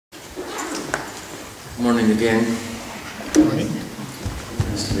Morning again. Morning.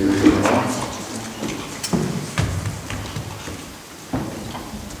 Nice to be with you all.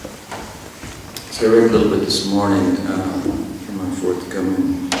 So I read a little bit this morning from my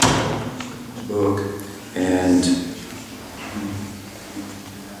forthcoming book, and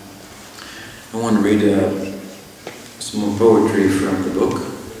I want to read some more poetry from the book.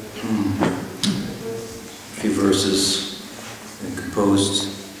 A few verses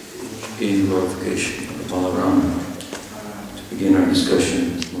composed in glorification of Balarama to begin our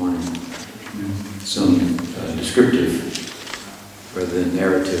discussion this morning. Some descriptive rather than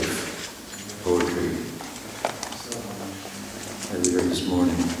narrative poetry that we heard this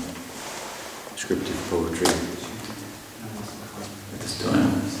morning. Descriptive poetry at this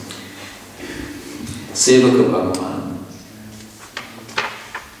time. Sevaka Bhagavan.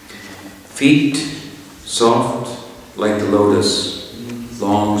 Feet soft like the lotus,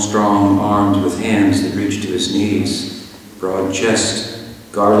 long, strong arms with hands that reach to his knees, broad chest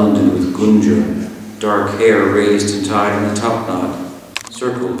garlanded with gunja, dark hair raised and tied in a top knot,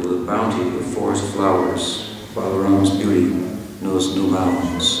 circled with a bounty of forest flowers. Balarama's beauty knows no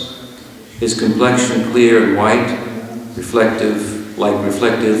bounds. His complexion clear and white, reflective, like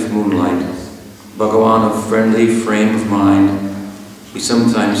reflective moonlight. Bhagavan of friendly frame of mind, he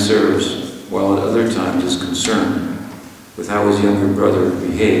sometimes serves, while at other times is concerned with how his younger brother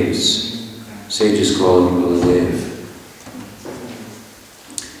behaves. Sages call him Baladev.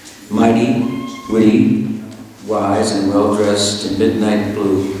 Mighty, witty, wise, and well-dressed in midnight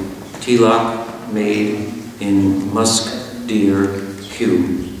blue, tilak made in musk deer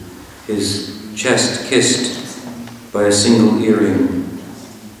hue, his chest kissed by a single earring.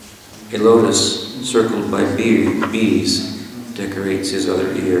 A lotus circled by bees decorates his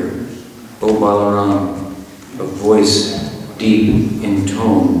other ear. O Balarama, a voice deep in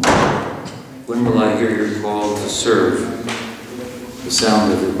tone, when will I hear your call to serve? The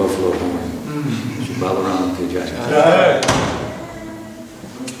sound of your buffalo horn. Balarama ki jai.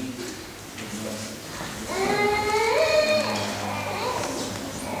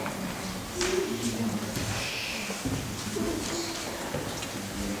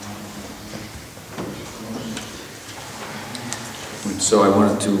 So I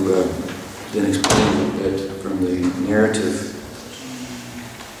wanted to then explain a bit from the narrative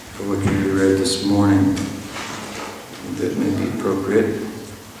poetry we read this morning that may be appropriate,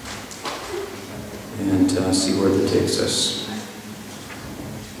 and see where that takes us.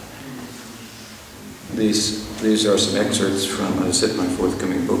 These are some excerpts from, I said, my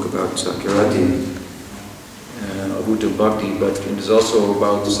forthcoming book about Sakyarati, Avutta Bhakti, but it is also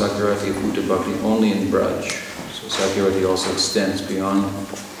about Sakyarati Avutta Bhakti only in Braj. So Sakyarati also extends beyond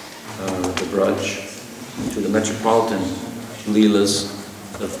the Braj to the metropolitan Leelas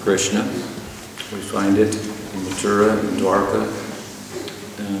of Krishna. We find it in Mathura, in Dwarka,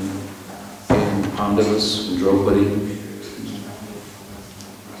 in Pandavas, in Draupadi,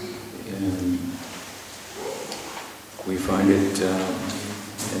 and we find it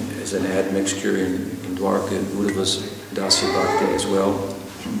as an admixture in Dwarka and Uddhava's Dasya Bhakti as well.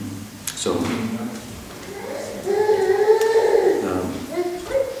 So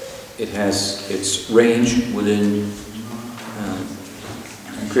it has its range within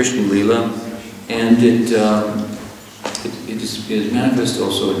Krishna Leela, and it is manifest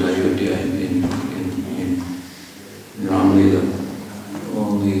also in Ayodhya in Ram Leela,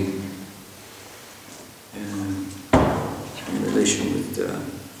 only in relation with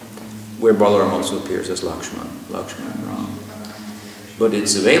where Balarama also appears as Lakshman and Ram. But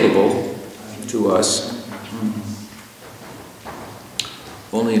it's available to us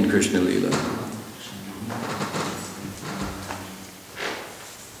only in Krishna Leela.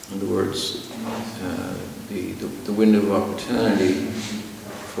 In other words, the window of opportunity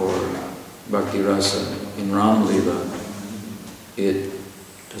for Bhakti Rasa in Ram Leela, it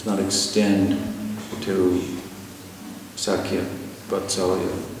does not extend to Sakya,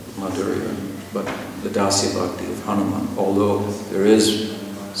 Vatsalya, Madhurya, but the Dasya Bhakti of Hanuman, although there is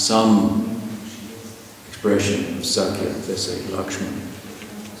some expression of Sakya, let's say Lakshman,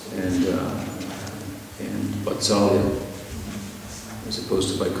 and Vatsalya, as opposed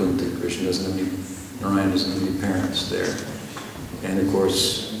to Vaikuntha. Krishna doesn't have any, Narayana doesn't have any parents there. And of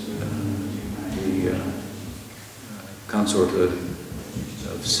course, the consorthood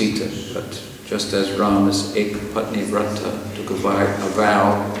of Sita. But just as Ram is Ek Patni Vrata, took a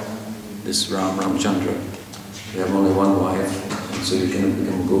vow, this Ramchandra, you have only one wife, and so you can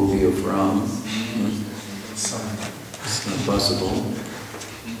become Gopi of Ram. It's not possible.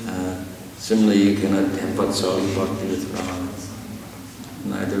 Similarly, you cannot have Vatsalya Bhakti with Ram.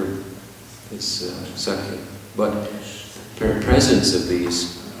 Neither Sakya. But the presence of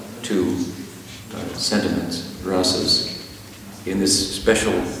these two sentiments, rasas, in this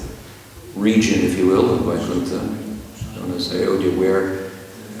special region, if you will, of Vaikuntha, known as Ayodhya, where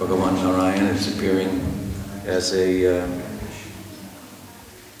Bhagavan Narayana is appearing as in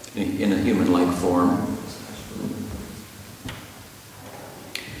a human-like form.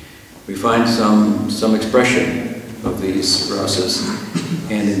 We find some expression of these rasas,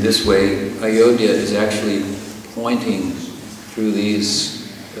 and in this way, Ayodhya is actually pointing through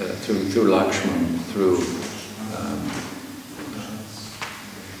these, through Lakshman, through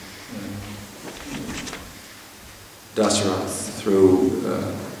Dasarath, through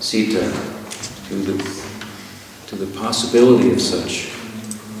Sita, to the possibility of such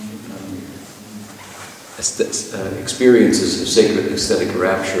experiences of sacred aesthetic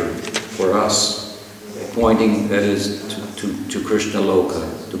rapture for us, pointing, that is, to Krishna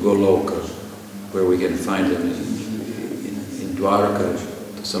Loka, to Goloka, where we can find him in Dwaraka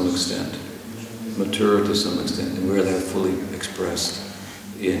to some extent, Mathura to some extent, and where they're fully expressed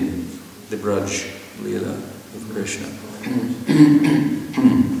in the Braj Leela of Krishna.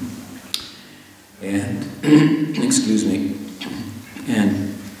 And, excuse me,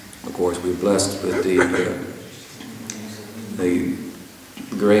 and of course we're blessed with the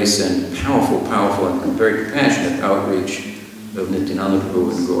grace and powerful and very compassionate outreach of Nityananda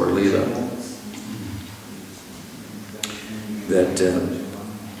Prabhu and Gaur Leela that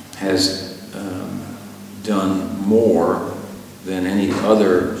has done more than any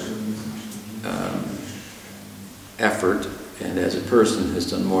other effort, and as a person has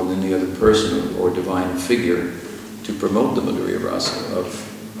done more than any other person or divine figure to promote the Madhurya Rasa of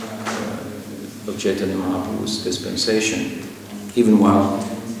Chaitanya Mahaprabhu's dispensation, even while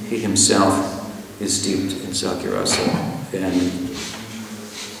he himself is steeped in Sakya Rasa and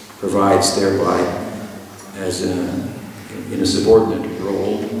provides thereby, as in a subordinate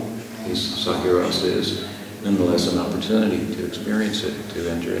role, his Sakya Rasa is nonetheless an opportunity to experience it, to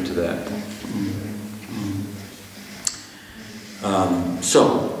enter into that.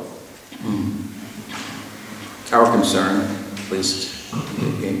 Our concern, at least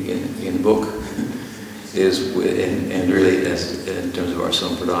in the book, is with, and really as in terms of our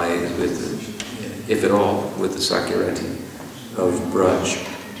sampradaya, is with, if at all, with the Sakyarati of Braj.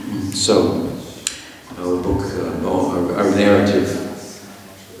 So, our book, our narrative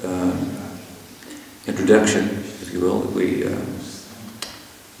introduction, if you will, that we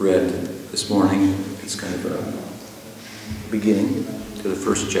read this morning, it's kind of a beginning to the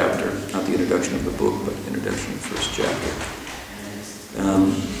first chapter, not the introduction of the book, but the introduction of the first chapter,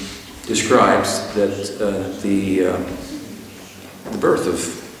 describes that the birth of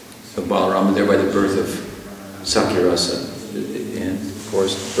Balarama, thereby the birth of Sakya Rasa. And of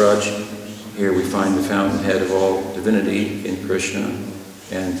course, Braj, here we find the fountainhead of all divinity in Krishna,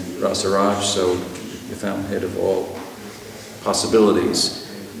 and Rasaraj, so the fountainhead of all possibilities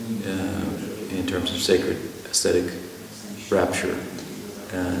in terms of sacred aesthetic rapture.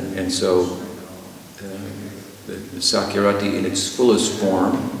 And so the Sakyarati in its fullest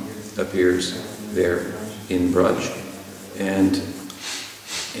form appears there in Braj, and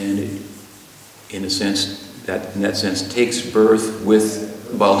it, in that sense takes birth with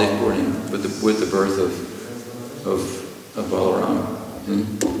Baldev Purnima, with the birth of Balarama.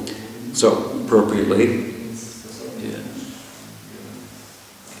 So appropriately,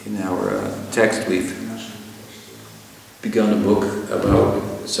 in our text we've begun a book about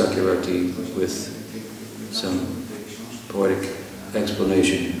Sakyarati with some poetic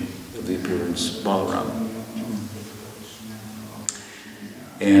explanation of the appearance of Balarama.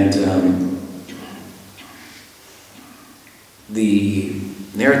 And the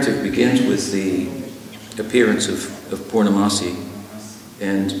narrative begins with the appearance of Purnamasi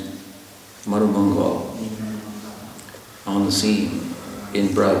and Madhumangal on the scene in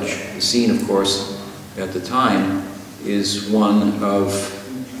Braj. The scene, of course, at the time is one of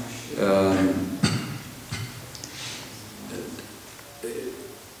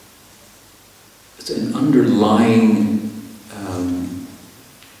it's an underlying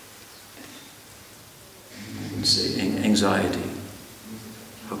anxiety.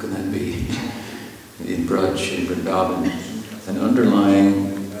 How can that be? In Braj, in Vrindavan, an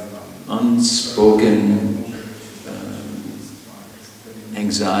underlying, unspoken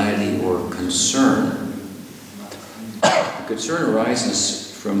anxiety or concern. The concern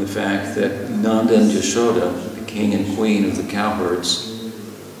arises from the fact that Nanda and Yashoda, the king and queen of the cowherds,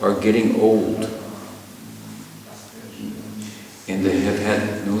 are getting old, and they have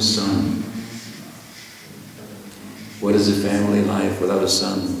had no son. What is a family life without a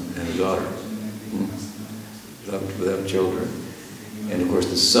son and a daughter? without children. And of course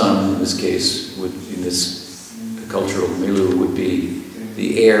the son, in this case, would, in this cultural milieu, would be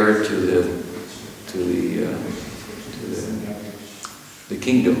the heir to the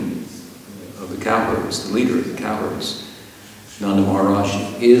kingdom of the cowherds, the leader of the cowherds. Nanda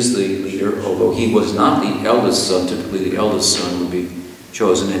Maharaj is the leader, although he was not the eldest son. Typically the eldest son would be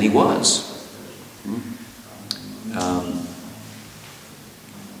chosen, and he was.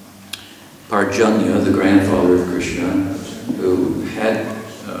 Parjanya, the grandfather of Krishna, who had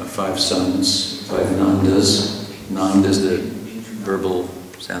 5 sons, 5 Nandas. Nanda is the verbal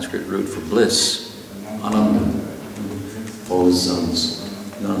Sanskrit root for bliss. Ananda, all his sons.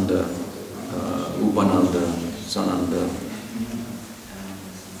 Nanda, Upananda, Sananda,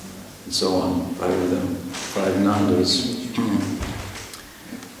 and so on, 5 of them, 5 Nandas.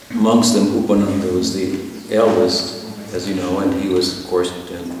 Amongst them, Upananda was the eldest, as you know, and he was, of course,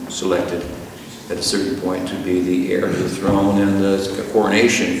 selected at a certain point to be the heir to the throne, and the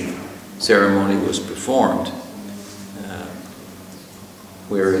coronation ceremony was performed,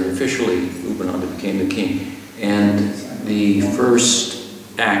 wherein officially Upananda became the king. And the first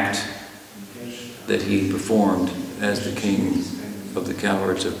act that he performed as the king of the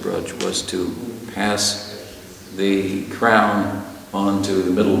cowherds of Braj was to pass the crown on to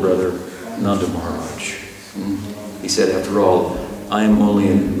the middle brother, Nanda Maharaj. He said, after all, I am only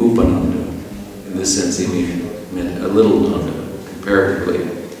an Upananda. In this sense, he meant a little Nanda, comparatively.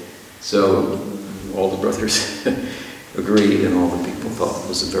 So all the brothers agreed, and all the people thought it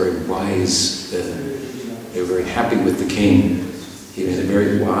was a very wise, they were very happy with the king. He made a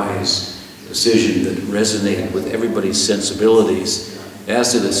very wise decision that resonated with everybody's sensibilities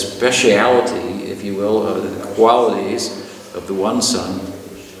as to the speciality, if you will, of the qualities of the one son,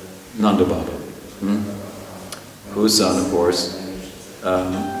 Nanda Baba, whose son, of course,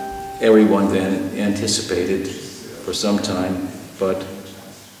 everyone then anticipated for some time, but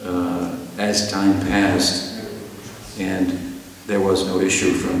as time passed and there was no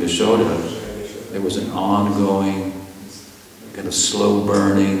issue from Yashoda, there was an ongoing, kind of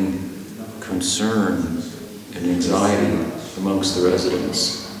slow-burning concern and anxiety amongst the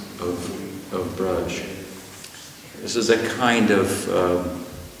residents of Braj. This is a kind of,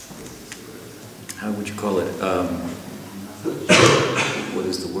 how would you call it? What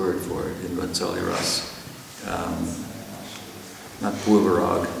is the word for it in Vatsali Ras? Not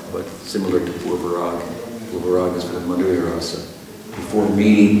Purvarag, but similar to Purvarag. Purvarag is for the Madhurya Rasa. Before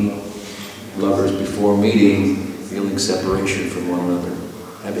meeting, lovers before meeting, feeling separation from one another,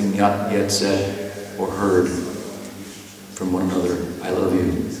 having not yet said or heard from one another, I love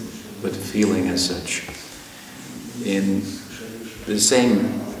you, but feeling as such. In the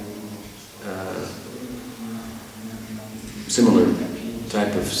same similar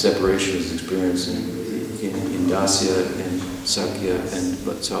type of separation is experienced in Dasya, in Sakya, and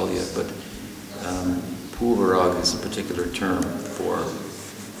Vatsalya, but Purvarag is a particular term for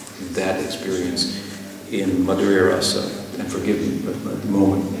that experience in Madhurya Rasa. And forgive me, but at the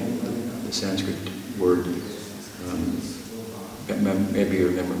moment, the Sanskrit word, maybe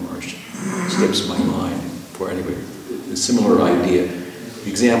your memory march slips my mind. For anyway, a similar idea. The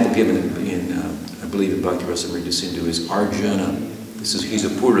example given in I believe in Bhakti Rasamrita Sindhu is Arjuna. He's a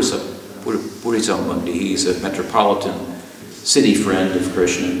Purisambandhi. He's a metropolitan city friend of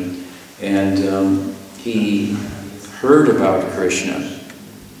Krishna, and he heard about Krishna.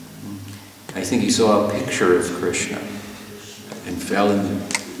 I think he saw a picture of Krishna and fell in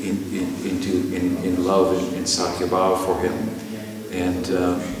love in Sakyabhava for him. And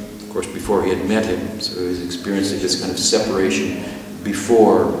of course, before he had met him, so he was experiencing this kind of separation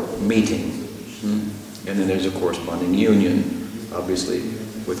before meeting. And then there's a corresponding union, obviously,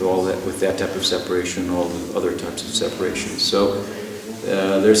 with all that, with that type of separation and all the other types of separations. So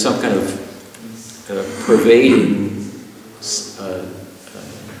there's some kind of pervading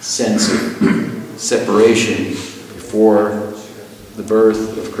sense of separation before the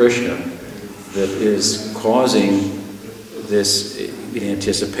birth of Krishna that is causing this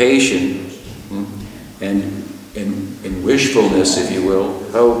anticipation and wishfulness, if you will,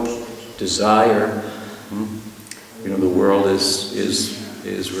 hope, desire. You know, the world is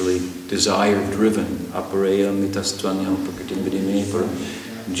really desire-driven. Apareya mitastvanyam prakritim vidime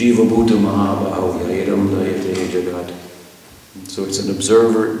jiva bhuta mahabaho yairam dayate jagat. So it's an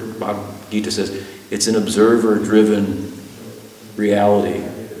observer, Gita says, it's an observer-driven reality,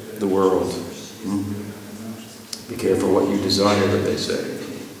 the world. Be careful what you desire, that they say.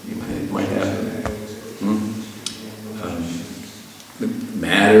 It might happen. The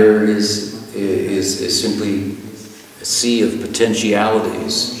matter is simply a sea of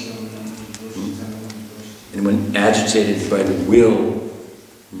potentialities. And when agitated by the will,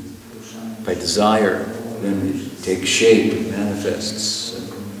 by desire, then it takes shape, it manifests,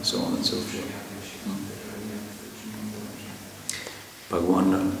 and so on and so forth.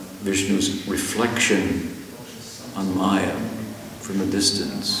 Bhagavan Vishnu's reflection on Maya from a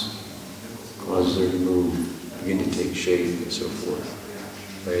distance causes her to move, begin to take shape, and so forth.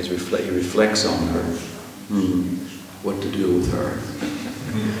 Whereas he reflects on her, what to do with her.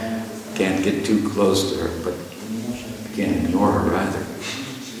 Can't get too close to her, but can't ignore her either.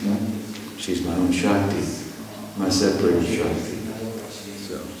 She's my own Shakti, my separated Shakti.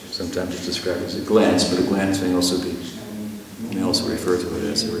 So sometimes it's described as a glance, but a glance may also refer to it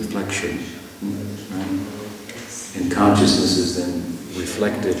as a reflection. Right? And consciousness is then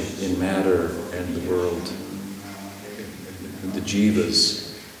reflected in matter and the world. The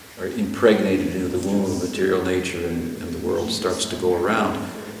jivas are impregnated into the womb of material nature, and the world starts to go around,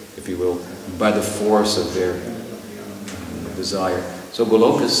 if you will, by the force of their desire. So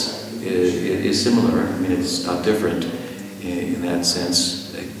Golokas is similar. I mean, it's not different in that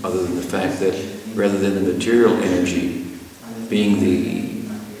sense, other than the fact that rather than the material energy being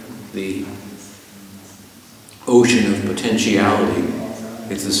the ocean of potentiality,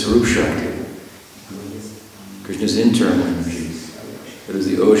 it's the Swarup Shakti, Krishna's internal energy. It is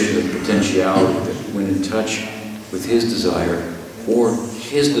the ocean of potentiality that, when in touch with his desire, or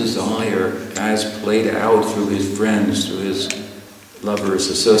his desire as played out through his friends, through his lovers,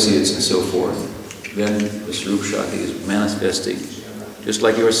 associates, and so forth, then the Swarup Shakti is manifesting. Just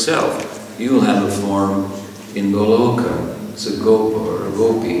like yourself, you will have a form in Goloka. It's a gopa or a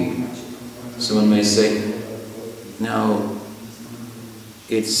gopi. Someone may say, now,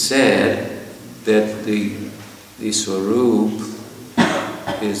 it's said that the Swarup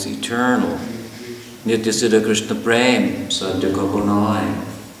is eternal. Nitya Siddha Krishna Prem, Sadhya Kapunai,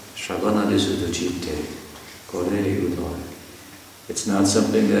 Shravana Disuddha Chitte, Kore Udai. It's not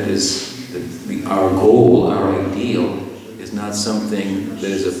something that is our goal, our ideal, is not something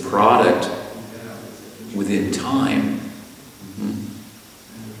that is a product within time.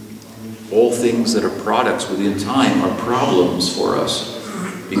 All things that are products within time are problems for us,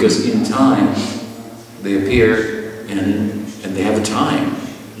 because in time they appear and they have a time,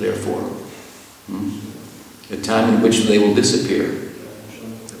 therefore. A time in which they will disappear.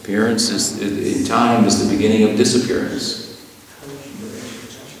 Appearance in time is the beginning of disappearance.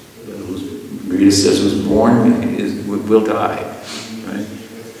 Rita says, who's born will die, right?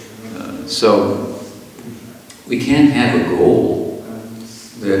 So we can't have a goal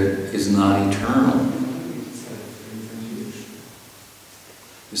that is not eternal.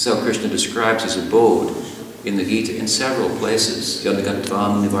 This is how Krishna describes his abode in the Gita in several places.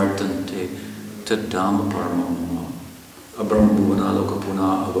 Yadagatvam nivartante tadama paramamama abrahma bhuvanaloka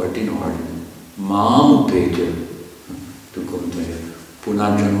puna avartino ardina mam upeja tukuntaya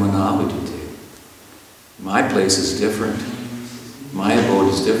punarjanmana vidute. My place is different. My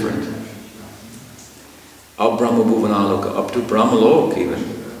abode is different. Up Brahma Bhuvanaloka, up to Brahmalok even.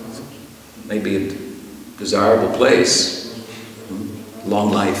 Maybe a desirable place.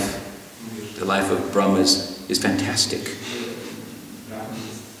 Long life. The life of Brahma is fantastic.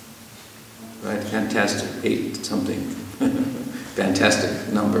 Right? Fantastic. 8 something.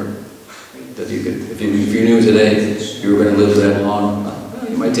 Fantastic number. That you could, if you knew today you were going to live that long,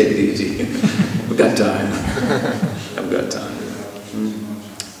 you might take it easy. I've got time. I've got time.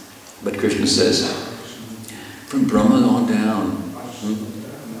 But Krishna says, from Brahma on down,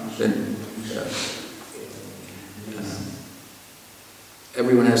 then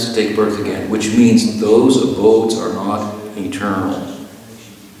everyone has to take birth again, which means those abodes are not eternal.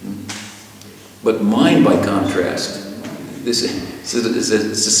 But mine, by contrast, this is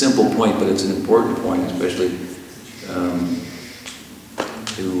a simple point, but it's an important point, especially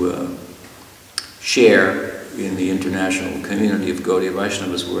to share in the international community of Gaudiya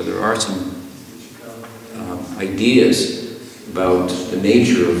Vaishnavas, where there are some ideas about the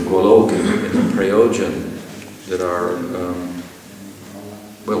nature of Goloka and the Prayojan that are,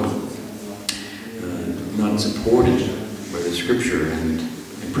 not supported by the scripture and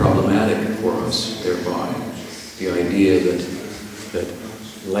problematic for us thereby. The idea that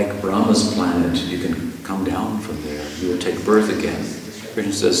like Brahma's planet, you can come down from there, you will take birth again.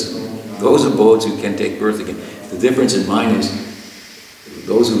 Krishna says, those abodes who can take birth again. The difference in mine is,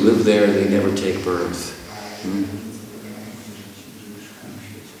 those who live there, they never take birth.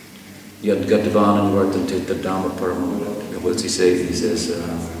 Yad Gatavan Vartante Tadama Paramam. What does he say? He says,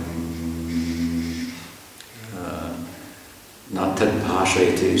 Not Tad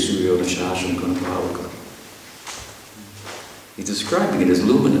Pashayate Suryo Nashasham Kanapavaka. He's describing it as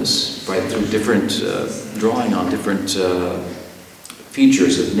luminous, right, through different, drawing on different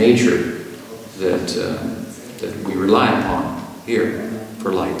features of nature that we rely upon here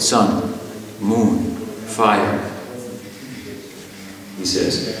for light. Sun, moon, fire. He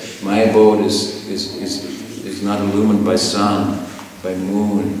says, my abode is not illumined by sun, by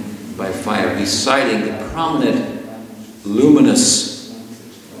moon, by fire. He's citing the prominent, luminous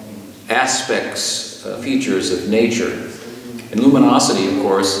aspects, features of nature. And luminosity, of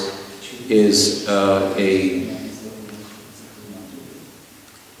course, is what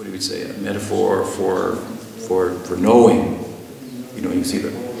do we say, a metaphor for knowing. You know, you see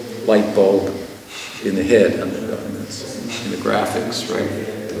the light bulb in the head in the graphics, right?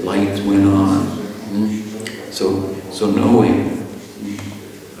 The light went on. So knowing.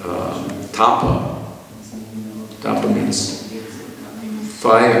 Tapa means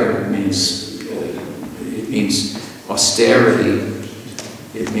fire. It means austerity.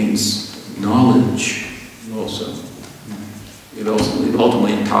 It means knowledge also. It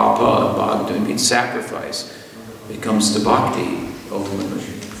ultimately in tapa, bhakti, it means sacrifice. It comes to bhakti, ultimately.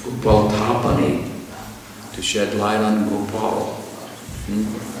 Gopal tapani, to shed light on Gopal.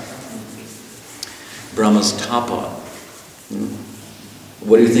 Brahma's tapa.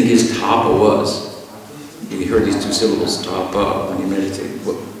 What do you think his tapa was? You heard these two syllables, tapa, when you meditate.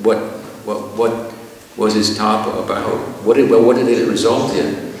 What was his tapa about? What did it result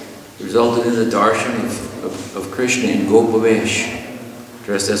in? It resulted in the darshan of Krishna in Gopa Vesh,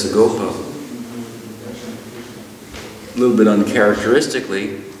 dressed as a Gopa. A little bit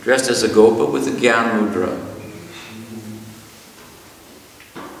uncharacteristically, dressed as a Gopa with a Gyan Mudra.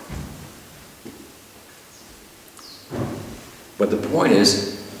 But the point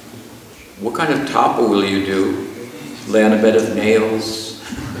is, what kind of tapa will you do? Lay on a bed of nails,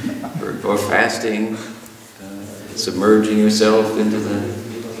 or fasting, submerging yourself into the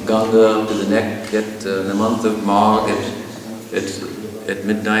Ganga up to the neck in the month of Magh at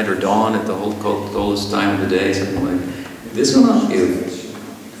midnight or dawn at the coldest time of the day, something like that. This will not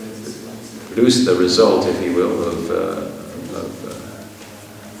produce the result, if you will, of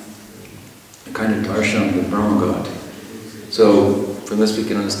a kind of darshan of the Brahma God. So, from this we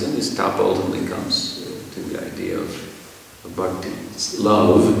can understand this tapa ultimately comes to the idea of bhakti.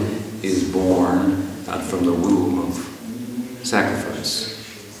 Love is born out from the womb of sacrifice.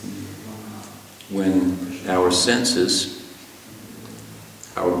 When our senses,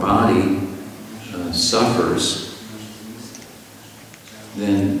 our body suffers,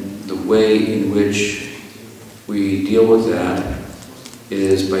 then the way in which we deal with that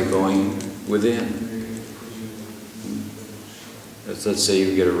is by going within. Let's say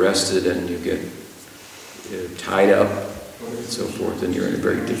you get arrested and you get tied up and so forth, and you're in a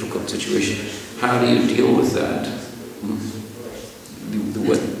very difficult situation. How do you deal with that?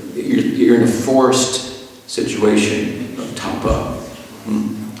 You're in a forced situation of tapa.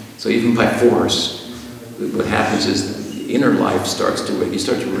 So even by force, what happens is the inner life starts to wake. You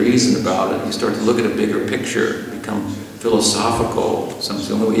start to reason about it. You start to look at a bigger picture, become philosophical.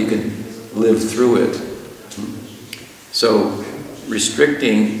 Some way you can live through it. So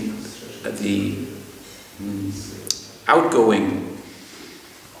restricting the outgoing,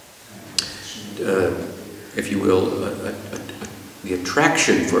 if you will, the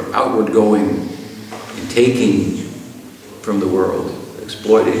attraction for outward going and taking from the world,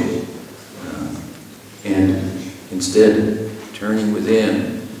 exploiting, and instead turning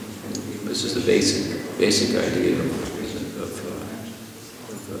within. This is the basic idea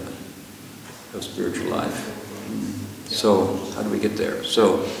of spiritual life. So, how do we get there?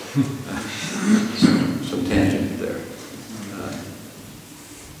 So, some tangent there.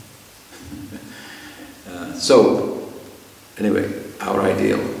 So, anyway, our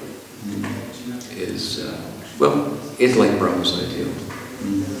ideal is, it's like Brahma's ideal.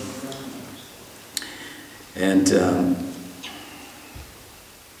 And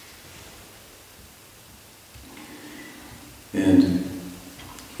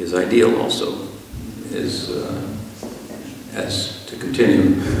his ideal also is, as to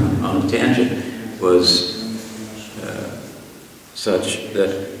continue on a tangent, was such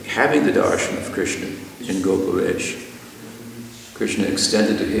that having the darshan of Krishna in Gopavesh, Krishna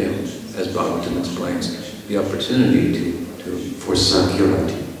extended to him, as Bhagavatam explains, the opportunity for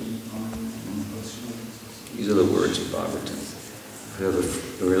sakyarati. These are the words of Bhagavatam.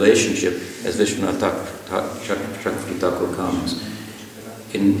 The relationship, as Vishwanath Thakur comments,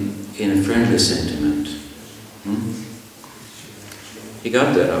 in a friendly sentiment. He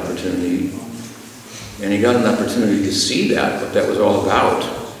got that opportunity, and he got an opportunity to see that, what that was all about,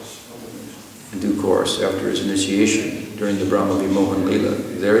 in due course, after his initiation, during the Brahma Vimohan Lila.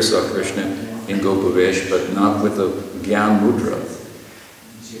 There he saw Krishna in Gopavesh, but not with the Gyan Mudra.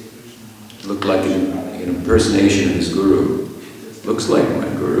 It looked like an impersonation of his guru. Looks like my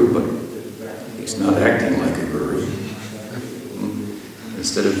guru, but he's not acting like a guru.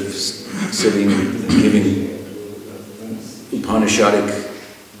 Instead of sitting and giving Upanishadic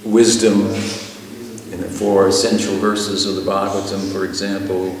wisdom in the 4 essential verses of the Bhagavatam, for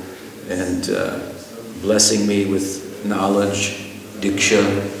example, and blessing me with knowledge, diksha,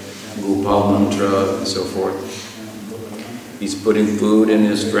 Gopal mantra, and so forth. He's putting food in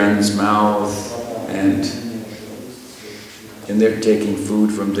his friend's mouth, and they're taking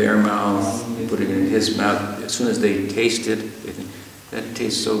food from their mouth, putting it in his mouth. As soon as they taste it, they think, that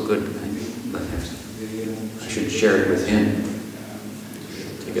tastes so good, I should share it with him.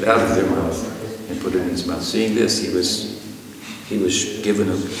 Take it out of their mouth and put it in his mouth. Seeing this, he was given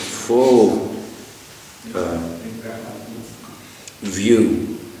a full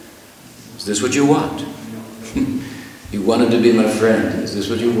view. Is this what you want? You wanted to be my friend. Is this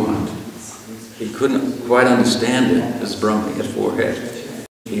what you want? He couldn't quite understand it, this Brahmani at forehead.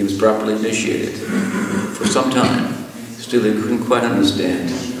 He was properly initiated for some time. Still, he couldn't quite understand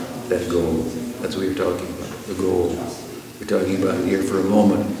that goal. That's what we're talking about, the goal. We're talking about here for a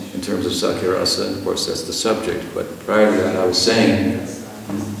moment in terms of Sakyarasa, and of course that's the subject. But prior to that, I was saying,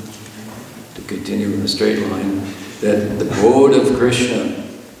 to continue in a straight line, that the abode of Krishna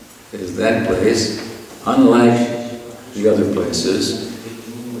is that place, unlike the other places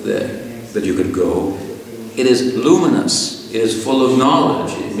that you could go. It is luminous. It is full of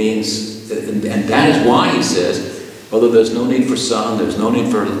knowledge. It means, and that is why he says, although there's no need for sun, there's no need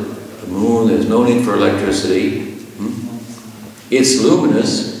for the moon, there's no need for electricity, it's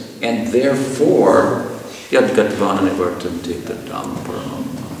luminous, and therefore, there's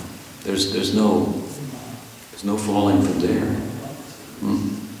no falling from there.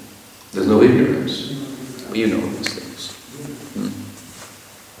 There's no ignorance. Well, you know these things.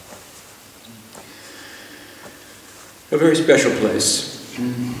 A very special place.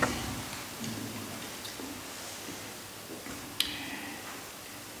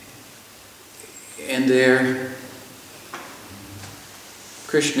 And there,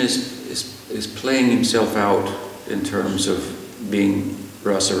 Krishna is playing himself out in terms of being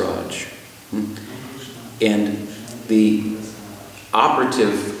Rasaraj. And the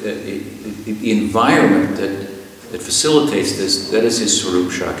operative, the environment that facilitates this, that is his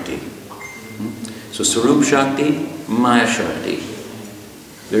Swarup Shakti. So Swarup Shakti, Maya Shakti.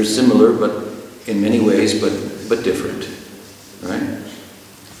 They're similar, but in many ways, but different, right?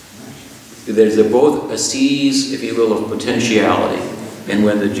 They're both a seas, if you will, of potentiality. And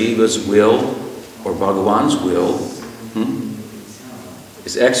when the jiva's will, or Bhagavan's will,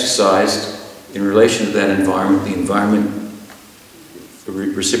 is exercised in relation to that environment, the environment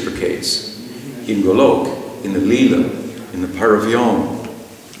reciprocates. In Golok, in the Lila, in the Paravyam,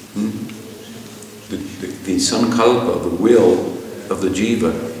 the sankalpa, the will of the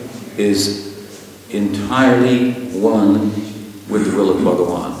jiva, is entirely one with the will of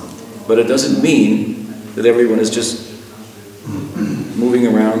Bhagavan. But it doesn't mean that everyone is just moving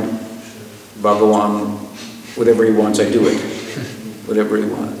around Bhagavan, whatever he wants, I do it. Whatever he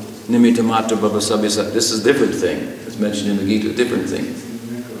wants. Nimitta matra bhava sabhyasa. This is a different thing. It's mentioned in the Gita, a different thing.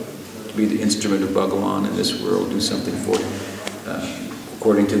 To be the instrument of Bhagavan in this world, do something for him,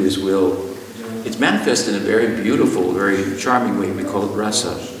 according to his will. It's manifested in a very beautiful, very charming way. We call it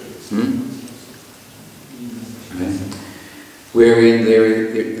rasa. Right? Wherein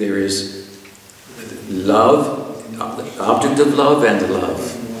there is love, the object of love and the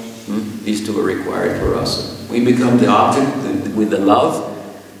love. These two are required for us. We become the object with the love,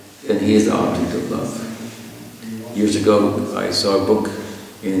 and he is the object of love. Years ago, I saw a book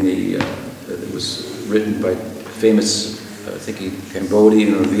in that was written by famous, I think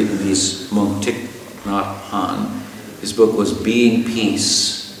Cambodian or Vietnamese monk Thich Nhat Hanh. His book was Being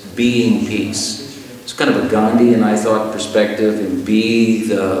Peace. Being Peace. It's kind of a Gandhian, I thought, perspective, and be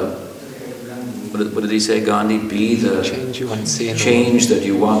the, what did he say, Gandhi? Be the change you want to see change that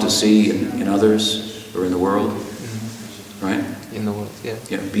you want to see in others or in the world, right? In the world, yeah.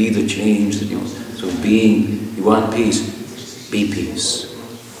 Yeah, be the change that you want. So being, you want peace, be peace.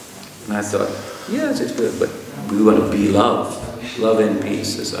 And I thought, yes, it's good, but we want to be love. Love and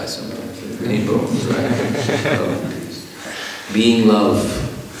peace, as I sometimes say. We need both, right? Love and peace. Being love.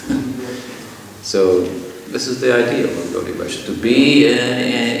 So this is the idea of Gaudiya Vaishnava, to be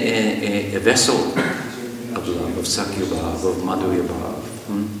a vessel of love, of Sakya Bhav, of Madhurya Bhav.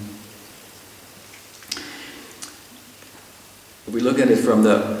 If we look at it from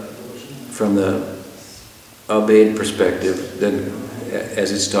the Abed perspective, then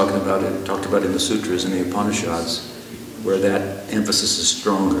as it's talked about in the sutras and the Upanishads, where that emphasis is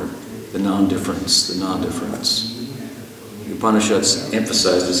stronger, the non-difference, the non-difference. The Upanishads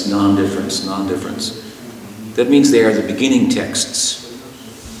emphasize this non-difference, non-difference. That means they are the beginning texts.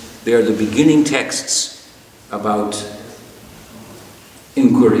 They are the beginning texts about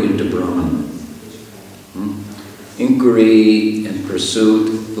inquiry into Brahman. Inquiry and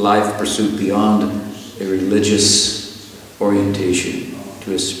pursuit, life pursuit beyond a religious orientation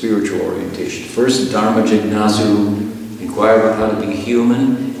to a spiritual orientation. First, Dharma Jignasu, inquire about how to be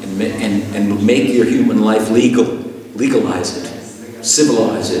human and make your human life legal. Legalize it.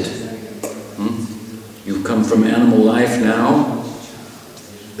 Civilize it. You've come from animal life now.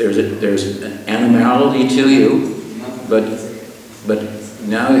 There's an animality to you, but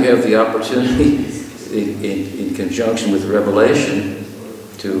now you have the opportunity in conjunction with revelation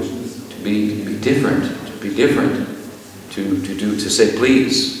to be different, to say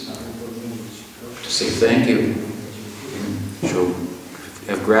please, to say thank you,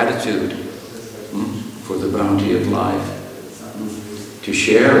 have gratitude for the bounty of life, to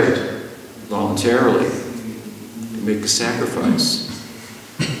share it voluntarily, to make a sacrifice.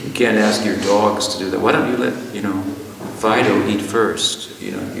 You can't ask your dogs to do that. Why don't you let, Fido eat first?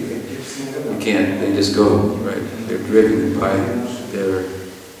 You can't, they just go, right? They're driven by their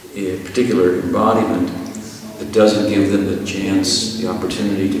particular embodiment that doesn't give them the chance, the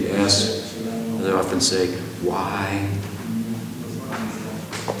opportunity to ask. They often say, why?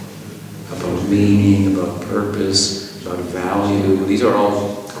 About meaning, about purpose, about value. These are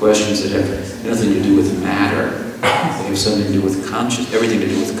all questions that have nothing to do with matter. They have something to do with everything to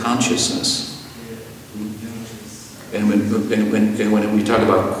do with consciousness. And when we talk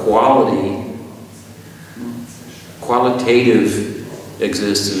about qualitative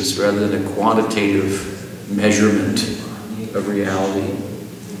existence rather than a quantitative measurement of reality,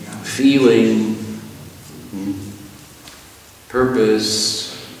 feeling, purpose,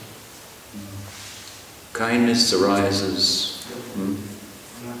 kindness arises.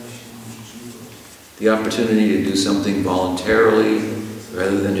 The opportunity to do something voluntarily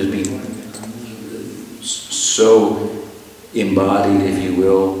rather than just be so embodied, if you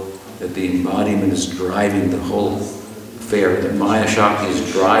will, that the embodiment is driving the whole affair, that Maya Shakti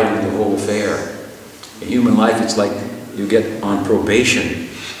is driving the whole affair. In human life, it's like you get on probation.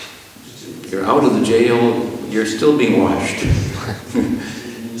 You're out of the jail, you're still being watched.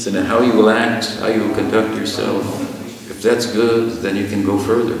 So now how you will act, how you will conduct yourself, if that's good, then you can go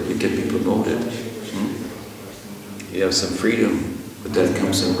further, you can be promoted. You have some freedom, but that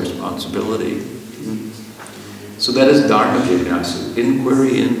comes some responsibility. So that is Dharma Jignasu,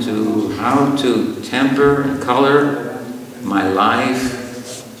 inquiry into how to temper and color my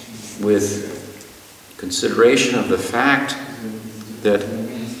life with consideration of the fact that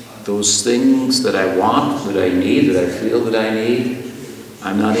those things that I want, that I need, that I feel that I need,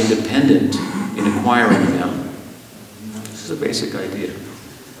 I'm not independent in acquiring them. This is a basic idea.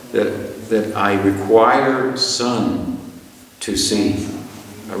 That I require sun to see.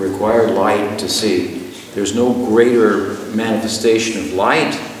 I require light to see. There's no greater manifestation of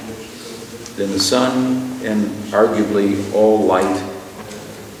light than the sun, and arguably all light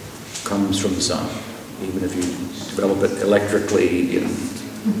comes from the sun. Even if you develop it electrically,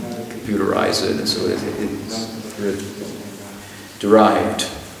 computerize it, and so it's derived.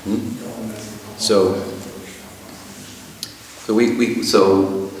 So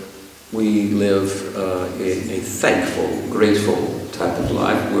we live a thankful, grateful type of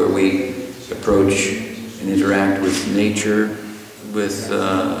life where we approach and interact with nature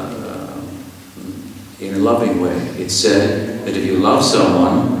in a loving way. It's said that if you love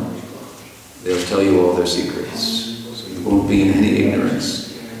someone, they'll tell you all their secrets. So you won't be in any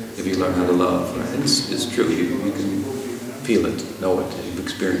ignorance if you learn how to love. Right? It's true. You can feel it, know it, you've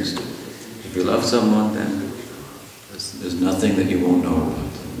experienced it. If you love someone, then there's nothing that you won't know about them.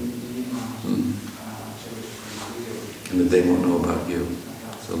 And that they won't know about you.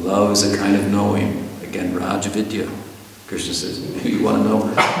 So love is a kind of knowing. Again, Rajavidya. Krishna says, if you want to know,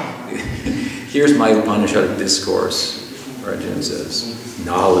 here's my Upanishadic discourse. Arjuna says,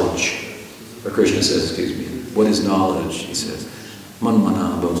 knowledge. Or Krishna says, excuse me, what is knowledge? He says,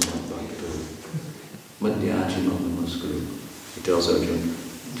 Manmana bhavatu madhyachi namaskuru. He tells Arjuna,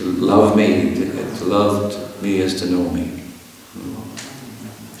 to love me, to love me is to know me.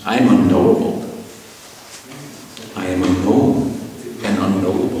 I am unknowable. I am unknown and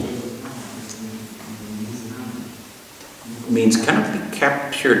unknowable. It means cannot be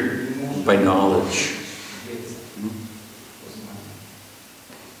captured by knowledge.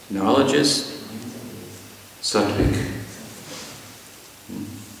 Knowledge is Sattvic.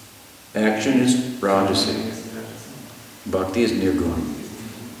 Action is Rajasic. Bhakti is Nirguna.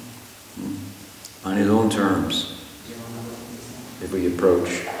 On his own terms. If we approach,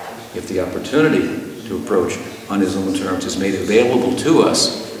 if the opportunity to approach on his own terms is made available to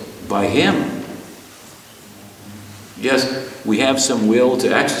us by him. Yes, we have some will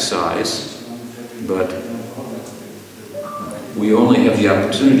to exercise, but we only have the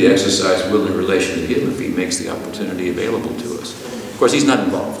opportunity to exercise will in relation to him if he makes the opportunity available to us. Of course, he's not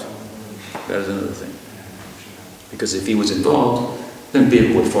involved. That is another thing. Because if he was involved, then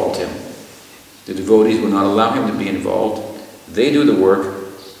people would fault him. The devotees will not allow him to be involved. They do the work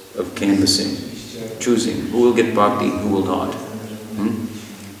of canvassing, choosing who will get bhakti, who will not.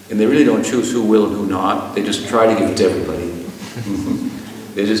 And they really don't choose who will and who not. They just try to give it to everybody.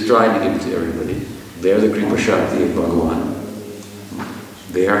 They're just trying to give it to everybody. They're the Kripa Shakti of Bhagavan.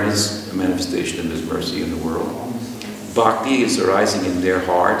 They are his manifestation of his mercy in the world. Bhakti is arising in their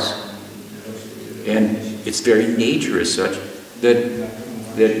hearts, and its very nature is such that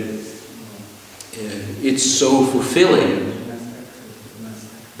it's so fulfilling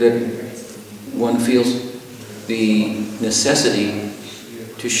that one feels the necessity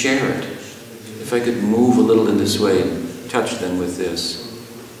to share it. If I could move a little in this way and touch them with this,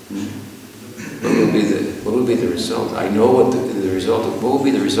 what would be the result? I know what the result of, what would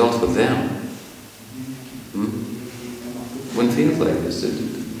be the result for them? One feels like this.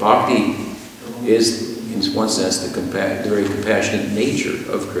 Bhakti is, in one sense, the very compassionate nature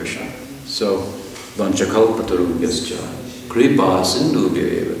of Krishna. So, vanchakalpatarubhyascha, kripa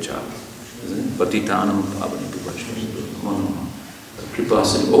sindhubhya evacha, patitanam pavanam vivashtam. Kripa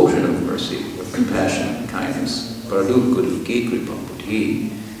is an ocean of mercy, of compassion and kindness. Paraduk kuduki kripa puti.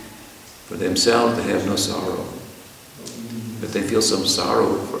 For themselves, they have no sorrow. But they feel some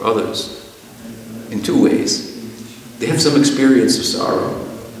sorrow for others in two ways. They have some experience of sorrow.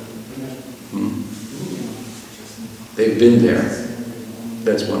 They've been there.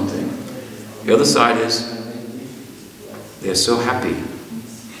 That's one thing. The other side is they're so happy.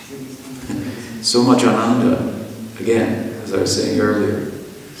 So much ananda. Again, as I was saying earlier.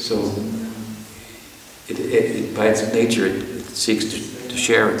 So by its nature, it seeks to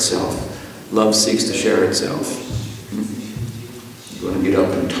share itself. Love seeks to share itself. You want to get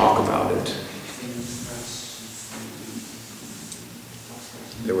up and talk about it.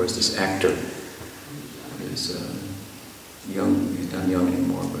 There was this actor, he's young, he's not young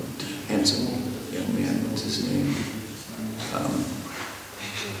anymore, but handsome young man, what's his name?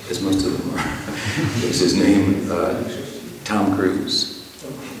 As most of them are. What's his name? Tom Cruise.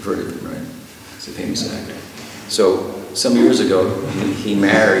 You've heard of him, right? He's a famous actor. So, some years ago, he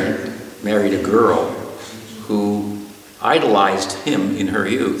married a girl who idolized him in her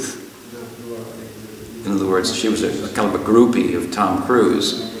youth. In other words, she was a kind of a groupie of Tom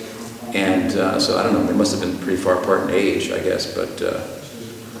Cruise. And so, I don't know, they must have been pretty far apart in age, I guess, but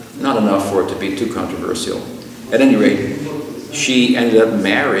not enough for it to be too controversial. At any rate, she ended up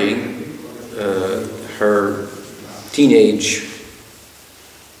marrying her teenage,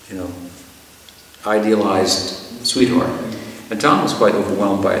 idealized sweetheart. And Tom was quite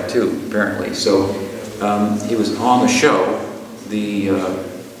overwhelmed by it too, apparently. So he was on the show,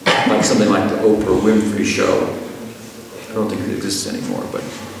 like something like the Oprah Winfrey show. I don't think it exists anymore, but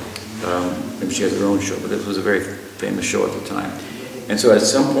maybe she has her own show, but it was a very famous show at the time. And so at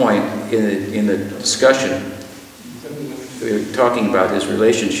some point in the discussion, we were talking about his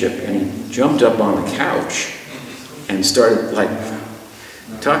relationship, and he jumped up on the couch and started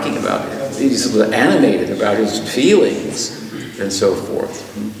talking about it. He was animated about his feelings and so forth.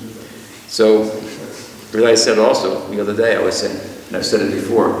 So, as I said also the other day, I was saying, and I've said it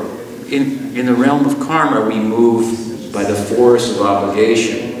before, in the realm of karma we move by the force of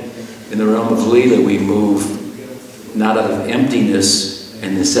obligation. In the realm of Leela we move not out of emptiness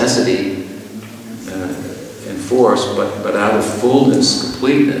and necessity and force, but out of fullness,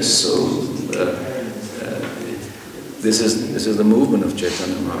 completeness. So this is the movement of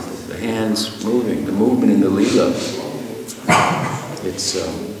Chaitanya Mahaprabhu. The hands moving, the movement in the Leela. It's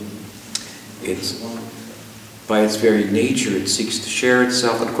by its very nature, it seeks to share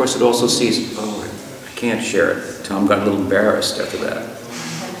itself. And of course, it also sees, oh, I can't share it. Tom got a little embarrassed after that.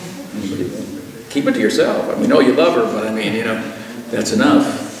 Keep it to yourself. I mean, oh, you love her, but I mean, that's enough.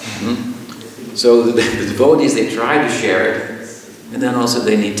 So the devotees, they try to share it, and then also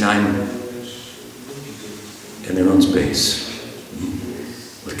they need time in their own space.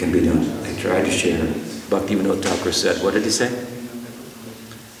 What can be done? They try to share. Bhaktivinoda Thakur said, what did he say?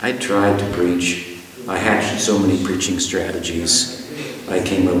 I tried to preach. I hatched so many preaching strategies. I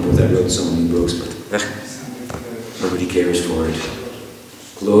wrote so many books, but Nobody cares for it.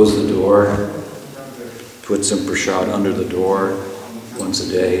 Close the door, put some prasad under the door once a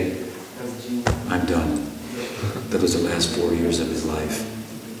day. I'm done. That was the last 4 years of his life.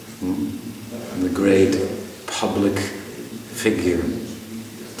 And the great public figure,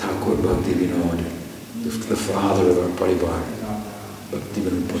 Thakur Bhakti Vinod, the father of our Paribar, Bhakti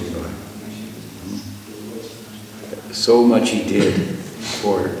Vinod Paribar. So much he did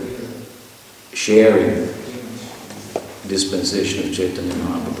for sharing dispensation of Chaitanya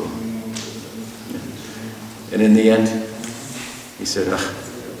Mahaprabhu. And in the end, he said,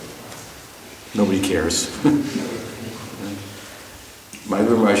 nobody cares. My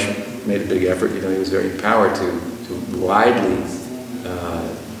Guru Maharaj made a big effort. He was very empowered to widely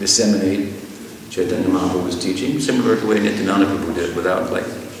disseminate Chaitanya Mahaprabhu's teaching, similar to the way Nityananda Prabhu did, without like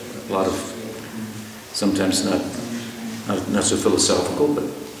a lot of, sometimes not so philosophical, but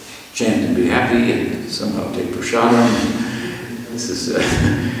chant and be happy, and somehow take prasadam. This is, I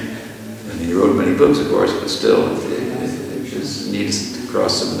mean, he wrote many books, of course, but still, it just needs to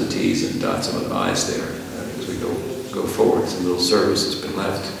cross some of the T's and dot some of the I's there as we go forward. Some little service has been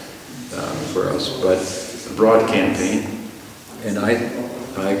left for us, but a broad campaign. And I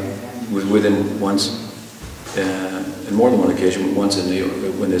was with him once, and more than one occasion, once in New York,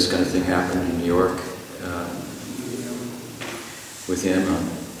 when this kind of thing happened in New York, with him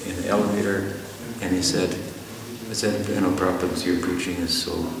in the elevator, and he said, Prabhupada, your preaching is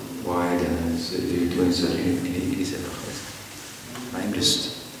so wide, and you're doing such, he said, I'm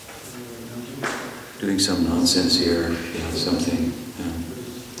just doing some nonsense here, something.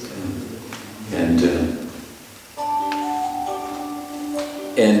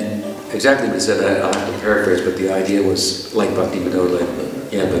 And exactly what he said, I'll have to paraphrase, but the idea was like Bhakti Vinod, like,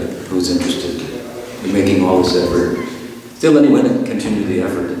 yeah, but who's interested in making all this effort? Still, anyone continue the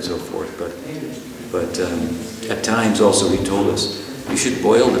effort and so forth, but at times also he told us, you should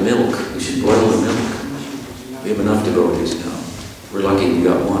boil the milk, We have enough devotees now. We're lucky we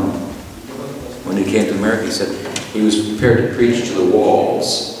got one. When he came to America, he said he was prepared to preach to the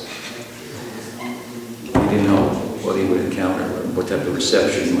walls. He didn't know what he would encounter, what type of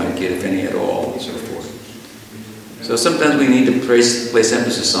reception he might get, if any at all, and so forth. So sometimes we need to place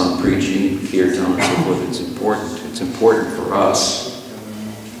emphasis on preaching, kirtan, and so forth. It's important. It's important for us.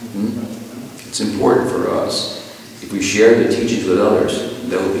 It's important for us. If we share the teachings with others,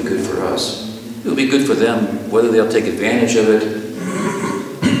 that will be good for us. It will be good for them, whether they'll take advantage of it,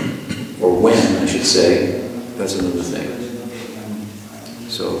 or when, I should say, that's another thing.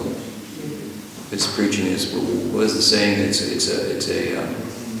 So, this preaching is, what is the saying? It's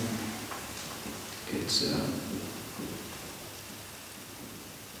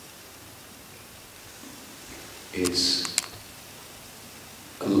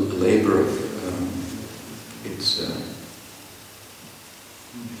a labor of,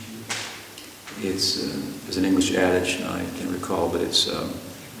 there's an English adage, I can't recall, but it's,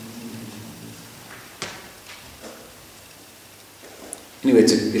 anyway,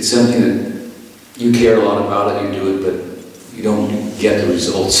 it's something that you care a lot about it, you do it, but you don't get the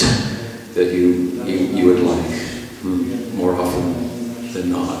results that you would like, more often than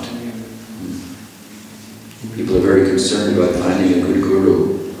not. People are very concerned about finding a good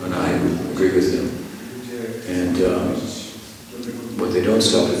guru, and I agree with them. And what they don't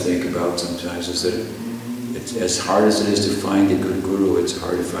stop to think about sometimes is that it's as hard as it is to find a good guru, it's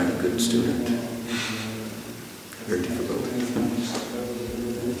hard to find a good student. Very difficult.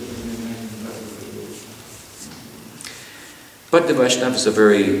 But the Vaishnavas are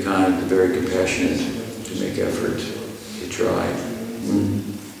very kind, very compassionate, to make effort, to try.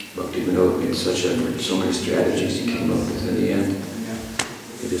 Bhakti Vinod made such effort, so many strategies he came up with. In the end,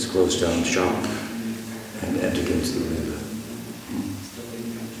 he just closed down shop and entered into the river.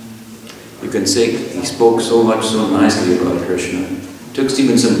 You can say he spoke so much, so nicely about Krishna. Took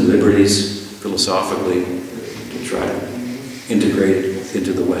even some liberties philosophically to try to integrate it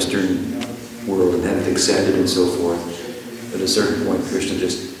into the Western world and have it accepted and so forth. At a certain point, Krishna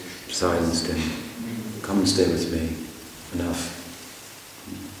just silenced him. Come and stay with me. Enough.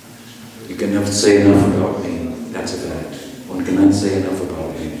 You cannot say enough about me. That's a fact. One cannot say enough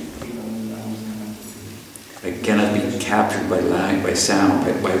about me. I cannot be captured by sound,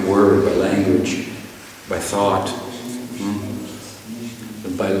 by word, by language, by thought,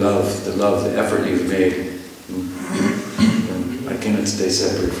 but by love, the effort you've made. I cannot stay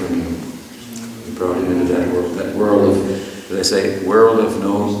separate from you. You brought him into that world of, as I say, world of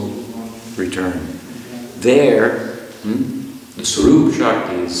no return. There, the Swarup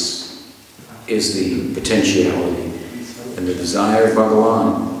Shakti is the potentiality, and the desire of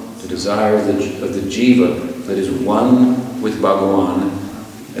Bhagavan, the desire of the jiva, that is one with Bhagavan.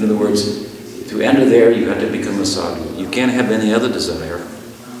 In other words, to enter there, you have to become a sadhu. You can't have any other desire.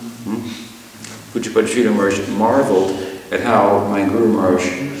 Pujapad Sridhar Maharaj marveled at how my Guru Maharaj,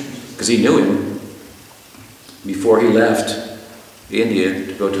 because he knew him before he left India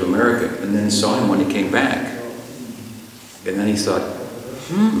to go to America, and then saw him when he came back. And then he thought,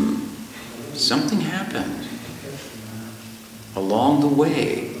 something happened along the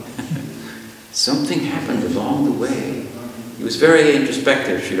way. Something happened along the way. He was very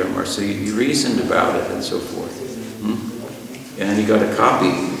introspective, Sridhar Maharaj, so he reasoned about it and so forth. And he got a copy,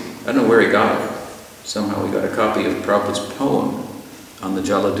 I don't know where he got it, somehow he got a copy of Prabhupada's poem on the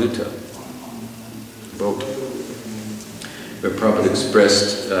Jaladuta boat, where Prabhupada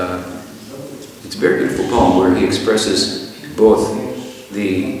expressed, it's a very beautiful poem where he expresses both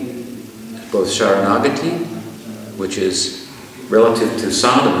Sharanagati, which is relative to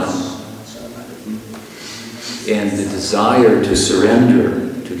sadhana, and the desire to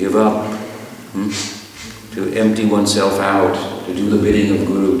surrender, to give up, to empty oneself out, to do the bidding of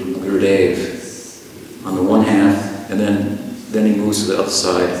Gurudev on the one hand, and then he moves to the other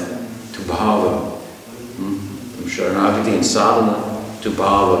side, to bhava, from Sharanagati and sadhana to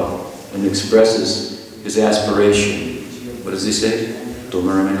bhava, and expresses his aspiration. What does he say?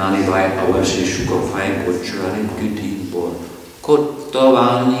 Tomaramenani vai avashi shukavai kochari kutin bor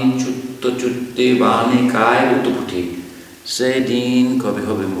kottavani chutta chuttevani kai utuputi sedin kavi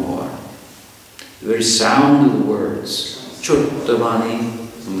hobi more. The very sound of the words, chuttavani,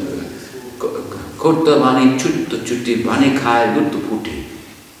 kottavani chutta chuttevani kai utuputi.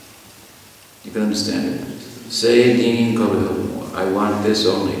 You can understand it. Sedin kavi hobi more. I want this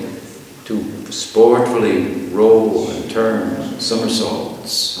only, to sportfully roll and turn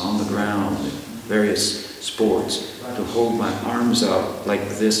somersaults on the ground, various sports, to hold my arms out like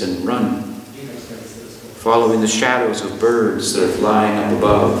this and run, following the shadows of birds that are flying up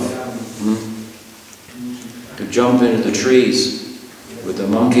above, to jump into the trees with the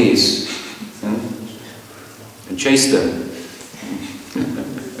monkeys and chase them,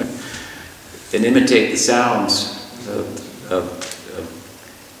 and imitate the sounds of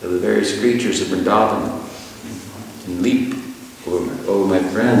the various creatures of Vrindavan, and leap over my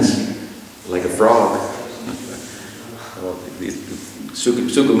friends like a frog.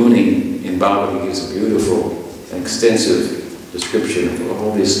 Sukamuni in Bhagavad gives a beautiful and extensive description of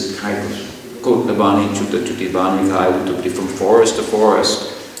all this type of Kottabani, Chutta Chuttibani, from forest to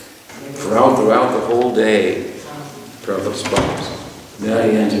forest, throughout the whole day. Prabhupada spoke. Then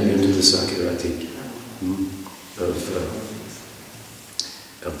he entered into the Sakirati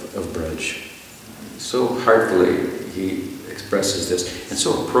of Braj. So heartfully he expresses this, and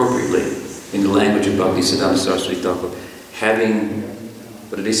so appropriately in the language of Bhaktisiddhanta Saraswati Thakur, having,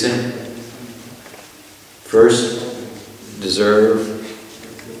 what did he say? First deserve,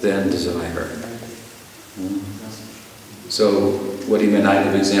 then desire. So what he meant, I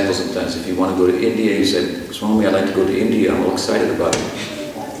give examples sometimes. If you want to go to India, he said, Swami, I'd like to go to India, I'm all excited about it.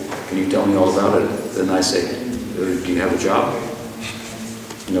 Can you tell me all about it? Then I say, do you have a job?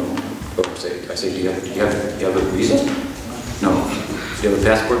 No. Or I say, do you have a visa? No. Do you have a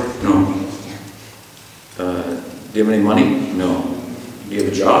passport? No. Do you have any money? No. Do you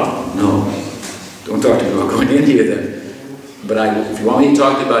have a job? No. Don't talk to me about going to India then. But if you want me to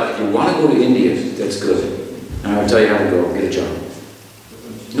talk about, if you want to go to India, that's good. And I'll tell you how to go, get a job.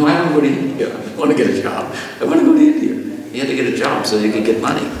 No, I don't want to go to India. I want to get a job. I want to go to India. You have to get a job so you can get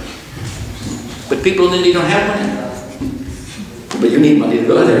money. But people in India don't have money. But you need money to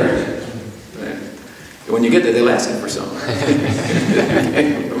go there. Right? When you get there, they'll ask you for something.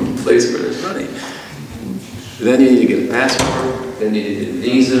 From a place where there's money. Then you need to get a passport, then you need a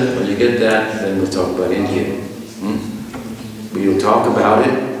visa. When you get that, then we'll talk about India. We'll talk about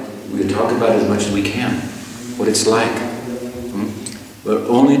it. We'll talk about it as much as we can. What it's like. But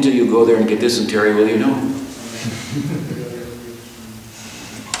only until you go there and get dysentery will you know.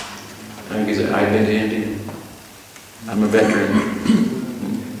 Like he said, I've been to India. I'm a veteran.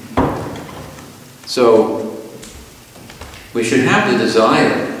 So, we should have the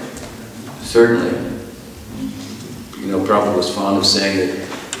desire, certainly. You know, Prabhupada was fond of saying that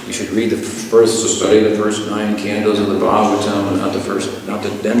you should read study the first 9 cantos of the Bhagavatam, and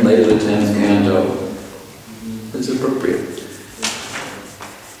then later the 10th canto. It's appropriate.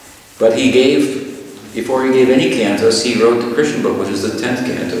 But before he gave any cantos, he wrote the Krishna book, which is the 10th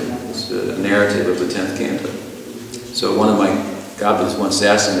canto. It's a narrative of the 10th canto. So one of my godbrothers once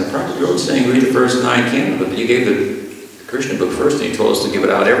asked him, the Prabhupada wrote saying read the first 9 cantos, but you gave the Krishna book first, and he told us to give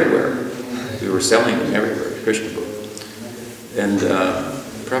it out everywhere. We were selling them everywhere, the Krishna book. And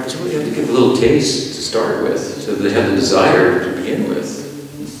Prabhupada, well, you have to give a little taste to start with, so they have the desire to begin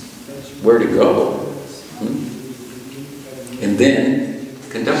with, where to go. And then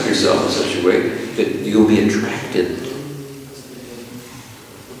conduct yourself in such a way that you'll be attracted.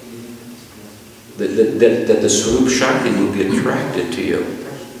 That the Swarup Shakti will be attracted to you.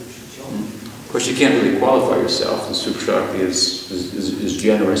 Of course, you can't really qualify yourself. The Swarup Shakti is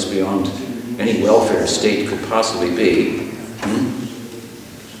generous beyond any welfare state could possibly be.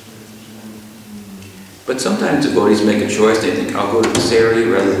 But sometimes devotees make a choice. They think, I'll go to this area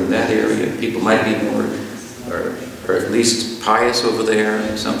rather than that area. People might be more, or at least pious over there,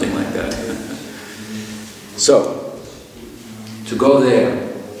 or something like that. So, to go there,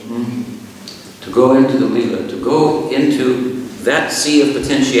 to go into the Leela, to go into that sea of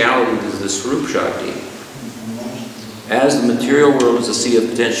potentiality that is the Swarup Shakti. As the material world is a sea of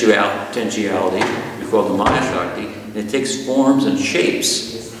potentiality, we call the Maya Shakti, and it takes forms and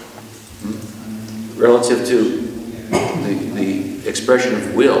shapes relative to the expression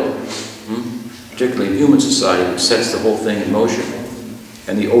of will, particularly in human society, which sets the whole thing in motion,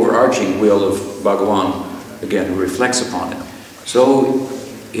 and the overarching will of Bhagavan, again, who reflects upon it. So,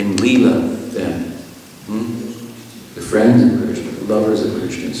 in Leela, then, the friends of Krishna, the lovers of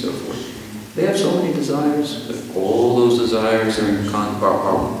Krishna, and so forth, they have so many desires, but all those desires are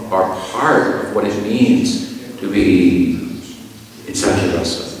part of what it means to be in Sakya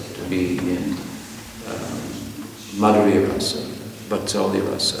Rasa, to be in Madhurya Rasa,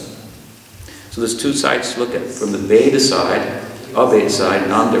 Vatsalya Rasa. So there's two sides to look at. From the Veda side, Aveda side,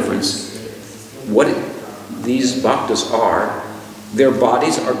 non-difference, what these bhaktas are, their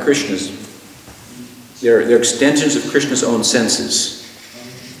bodies are Krishna's. They're extensions of Krishna's own senses.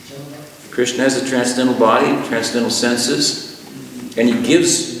 Krishna has a transcendental body, transcendental senses, and he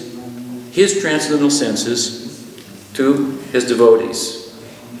gives his transcendental senses to his devotees,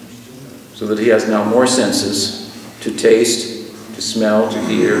 so that he has now more senses to taste, to smell, to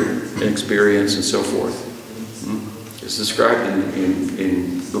hear, and experience, and so forth. It's described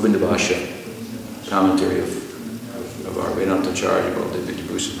in Govinda Bhasha, commentary of our Vedanta Charya,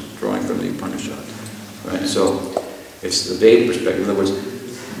 drawing from the Upanishad. Right? So, it's the Veda perspective. In other words,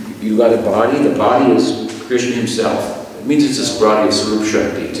 you got a body, the body is Krishna himself. It means it's this body of Swarup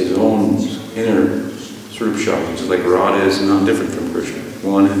Shakti, it's his own inner Swarup Shakti, just like Radha is non-different from Krishna,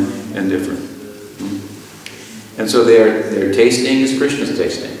 one and different. And so their tasting is Krishna's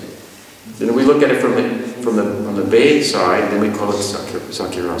tasting. Then we look at it from the Veda side, then we call it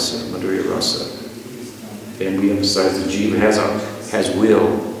Sakya Rasa, Madhurya Rasa. And we emphasize the Jiva has will,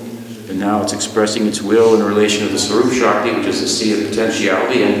 and now it's expressing its will in relation to the Swarup Shakti, which is a sea of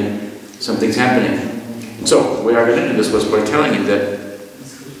potentiality, and something's happening. And so, the way I got into this was by telling you that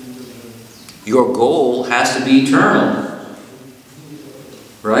your goal has to be eternal.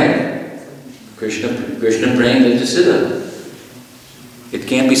 Right? Krishna praying into Siddha. It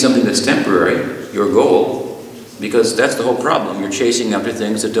can't be something that's temporary, your goal, because that's the whole problem. You're chasing after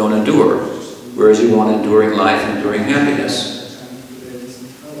things that don't endure, whereas you want enduring life and enduring happiness.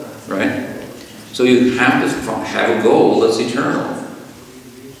 Right? So you have to have a goal that's eternal.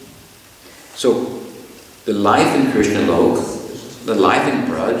 So, the life in Krishna Lok, the life in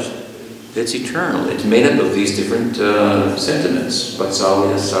Braj, it's eternal. It's made up of these different sentiments.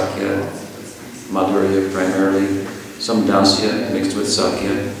 Vatsalya, Sakya, Madhurya primarily, some Dasya mixed with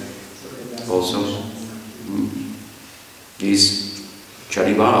Sakya also. These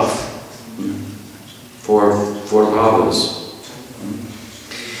Charibhav, four bhavas.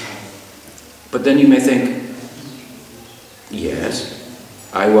 But then you may think, yes,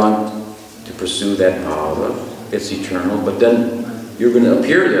 I want to pursue that bhava, it's eternal, but then you're going to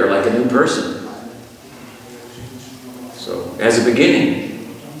appear there like a new person. So, as a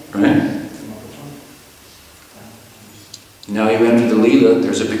beginning, right? Now you enter the Leela,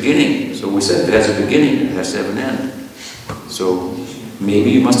 there's a beginning. So we said it has a beginning, it has to have an end. So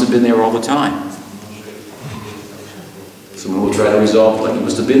maybe you must have been there all the time. Someone will try to resolve, like you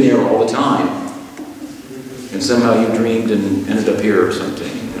must have been there all the time. And somehow you dreamed and ended up here or something.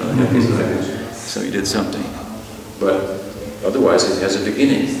 You know, so you did something. But otherwise it has a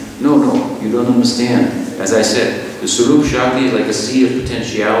beginning. No, you don't understand. As I said, the Swarup Shakti is like a sea of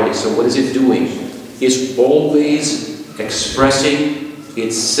potentiality. So what is it doing? It's always expressing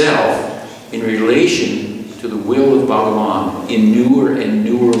itself in relation to the will of Bhagavan in newer and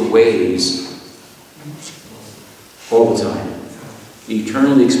newer ways all the time.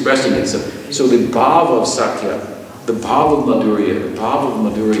 Eternally expressing itself. So the bhava of Sakya, the bhava of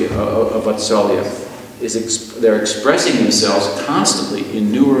Madhurya, of Vatsalya, they're expressing themselves constantly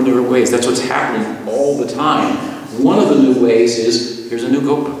in newer and newer ways. That's what's happening all the time. One of the new ways is, here's a new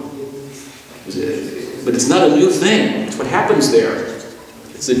gopa. But it's not a new thing. It's what happens there.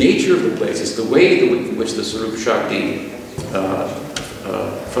 It's the nature of the place. It's the way in which the Sarup Shakti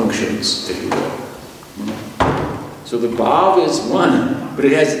functions, if you will. So the bhav is one, but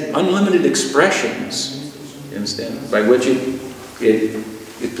it has unlimited expressions, you understand, by which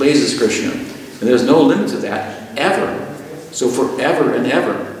it pleases Krishna. And there's no limit to that, ever. So forever and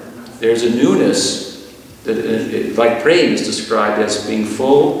ever, there's a newness that, like praying, is described as being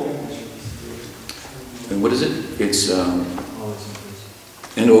full. And what is it? It's,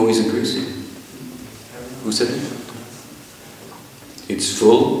 and always increasing. Who said it? It's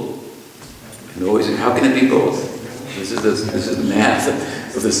full and always, how can it be both? This is the math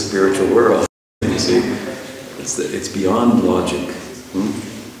of the spiritual world. You see, it's beyond logic.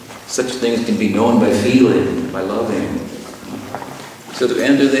 Such things can be known by feeling, by loving. So to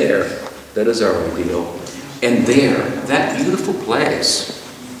enter there, that is our ideal. And there, that beautiful place,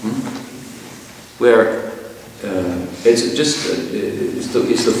 where it's just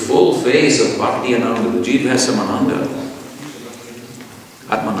it's the full face of Bhakti Ananda, the Jiva Samananda,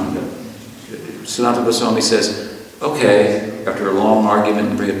 Atmananda. Sanatana Goswami says, okay, after a long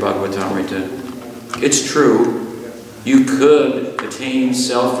argument in Brihad Bhagavatamrita, it's true, you could attain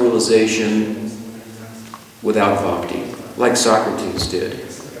self-realization without bhakti, like Socrates did.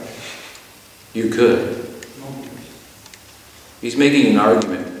 You could. He's making an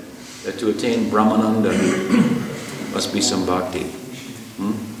argument that to attain Brahmananda must be some bhakti.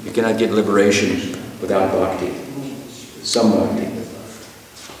 You cannot get liberation without bhakti. Some bhakti.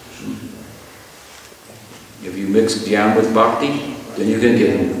 If you mix jnana with bhakti, then you can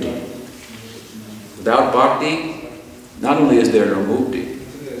get mukti. Without bhakti, not only is there no mukti,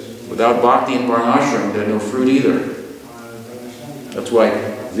 without bhakti and varnashram, there's no fruit either. That's why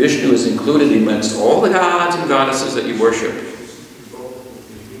Vishnu is included amongst all the gods and goddesses that you worship.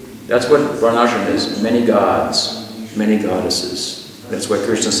 That's what varnashram is, many gods, many goddesses. That's why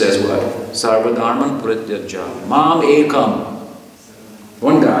Krishna says what? Sarvadharman pratyaja. Mam ekam.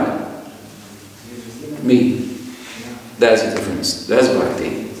 One God. Me. That's the difference. That's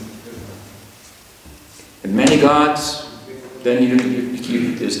bhakti. And many gods, then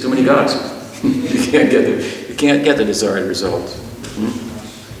there's too many gods. you can't get the desired result.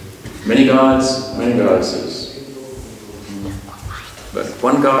 Many gods, many goddesses. But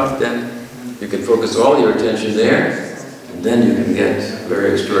one God, then you can focus all your attention there, and then you can get a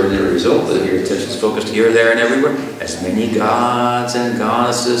very extraordinary result that your attention is focused here, there, and everywhere. As many gods and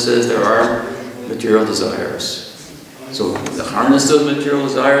goddesses as there are material desires. So to harness those material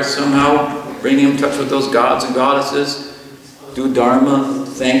desires somehow, bring you in touch with those gods and goddesses, do dharma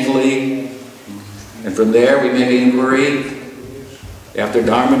thankfully, and from there we make an inquiry. After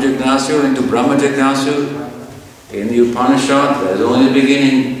Dharma Jignasu into Brahma Jignasu, in the Upanishad, that is only the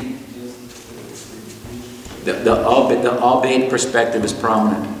beginning. The Abhed perspective is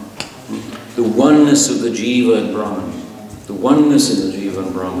prominent. The oneness of the Jiva and Brahman. The oneness of the Jiva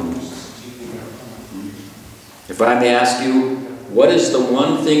and Brahman. If I may ask you, what is the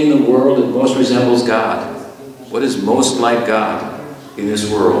one thing in the world that most resembles God? What is most like God in this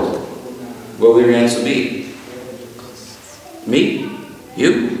world? What will your answer be? Me?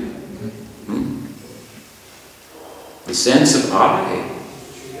 You? The sense of I.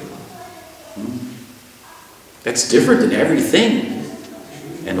 That's different than everything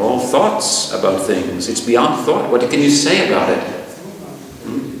and all thoughts about things. It's beyond thought. What can you say about it?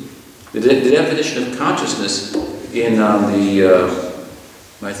 The definition of consciousness in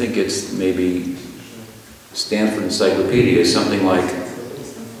I think it's maybe Stanford Encyclopedia is something like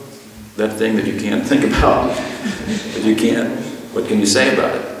that thing that you can't think about. But you can't. What can you say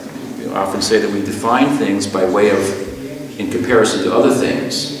about it? You often say that we define things by way of, in comparison to other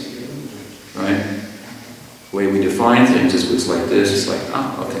things, right? The way we define things is it's like this, it's like,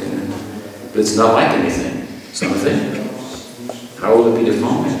 okay. But it's not like anything. It's not a thing. How will it be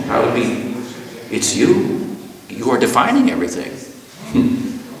defined? How will it be? It's you. You are defining everything.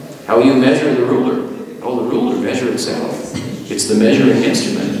 How you measure the ruler? Oh, the ruler measures itself. It's the measuring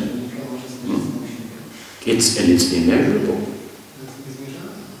instrument. It's immeasurable.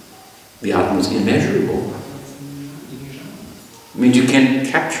 The Atma is immeasurable. It means you can't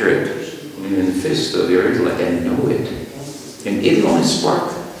capture it in the fist of your intellect and know it. And it is only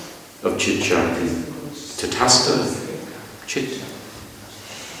spark of Chit Shakti. Tatasta. Chit.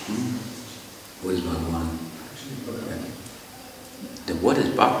 What is Bhagavan? Then what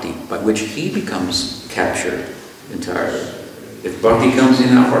is Bhakti? By which he becomes captured entirely. If Bhakti comes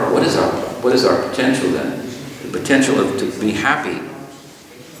in our heart, what is our potential then? The potential to be happy.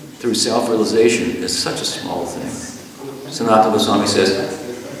 through self-realization is such a small thing. Sanatana Goswami says,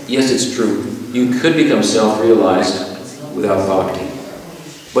 yes, it's true. You could become self-realized without bhakti.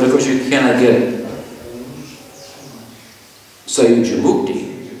 But of course you cannot get Sayuja Mukti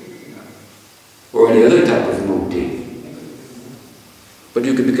or any other type of mukti. But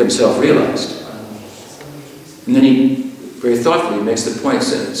you could become self-realized. And then he very thoughtfully makes the point,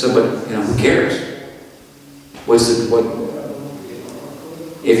 so but who cares?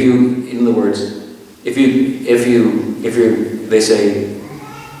 If you, in other words, they say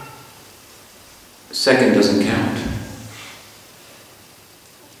second doesn't count,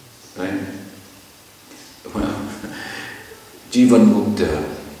 right? Well, Jivan Mukta,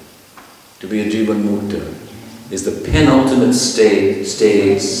 to be a Jivan Mukta, is the penultimate step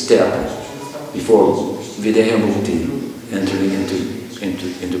before Videha Mukti, entering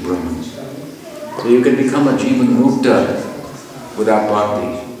into Brahman. So you can become a Jivan Mukta without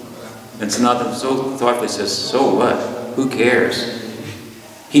bhakti. And Sanatana so thoughtfully says, so what? Who cares?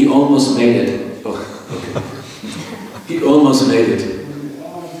 He almost made it. Oh, okay. He almost made it.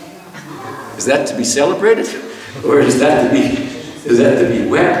 Is that to be celebrated? Or is that to be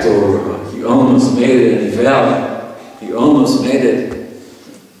wept over? He almost made it and he fell. He almost made it.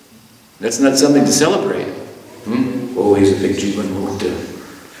 That's not something to celebrate. Oh, he's a big Jivan Mukta.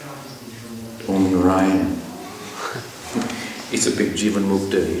 Om Narayan. He's a big Jivan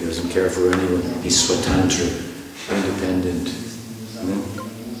Mukta. He doesn't care for anyone. He's Swatantra, independent.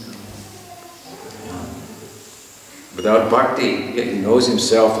 Without bhakti, yet he knows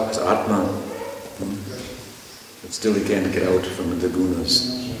himself as Atma. But still he can't get out from the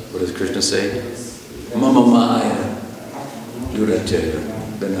gunas. What does Krishna say? Mama Maya Duratya.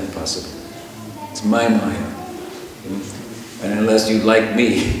 Then not possible. It's my Maya. And unless you like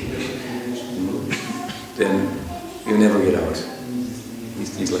me, then you never get out.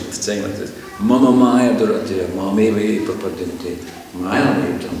 He's like saying like this. Mama Maya Duratya, Mameve Papadinte, Maya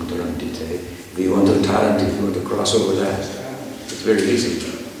Tam Durantite. If you want to Taranti, if you want to cross over that, it's very easy.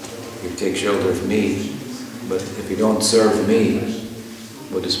 You take shelter of me, but if you don't serve me,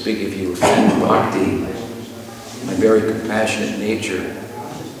 what to speak if you offend bhakti, my very compassionate nature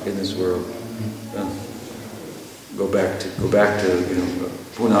in this world, go back to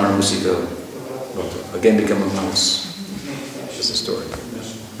Punar Musika, again become a mouse. Just a story.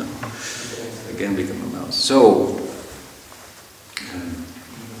 Again become a mouse. So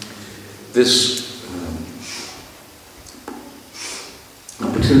this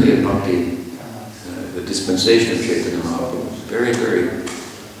opportunity of bhakti, the dispensation of Chaitanya Mahaprabhu, is very, very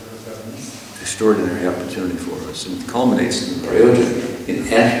extraordinary opportunity for us, and it culminates in prayoja, in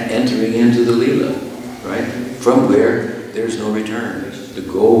entering into the Leela, right? From where there's no return. The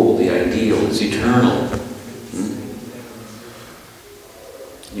goal, the ideal, is eternal.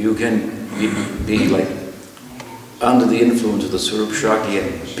 You can be like under the influence of the Swarup Shakti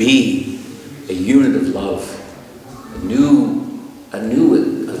and be a unit of love,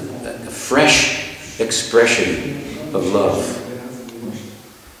 a fresh expression of love,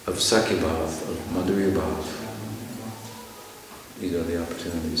 of Sakya Bhav, of Madhurya Bhav. These are the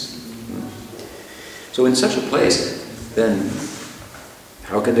opportunities. So in such a place, then,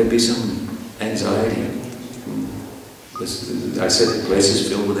 how can there be some anxiety? I said the place is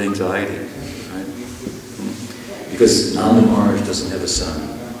filled with anxiety, right? Because Nanda Maharaj doesn't have a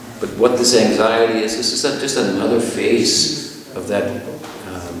son. But what this anxiety is, this is just another phase of that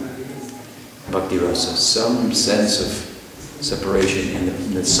bhakti rasa, some sense of separation, and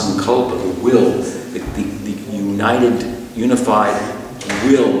the sankalpa, the will, the unified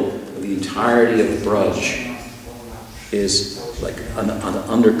will of the entirety of the Braj is like an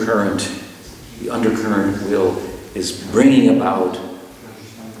undercurrent. The undercurrent will is bringing about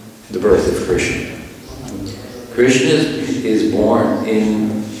the birth of Krishna. Krishna is born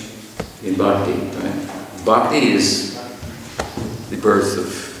in bhakti, right? Bhakti is the birth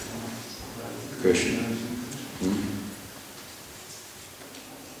of Krishna.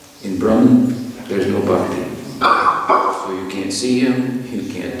 In Brahman, there's no bhakti. So you can't see him, you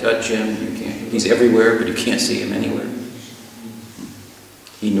can't touch him, he's everywhere, but you can't see him anywhere.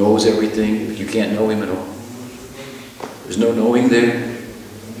 He knows everything, but you can't know him at all. There's no knowing there.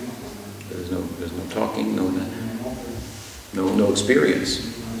 There's no talking, no experience.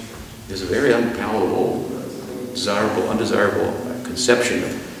 There's a very unpalatable, undesirable conception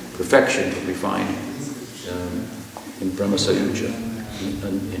of perfection that we find in Brahma Sayuja,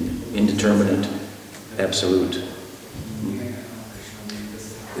 in indeterminate, absolute.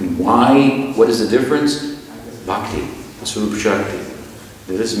 And why? What is the difference? Bhakti, the Swarup Shakti.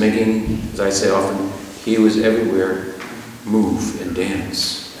 This is making, as I say often, he was everywhere, move and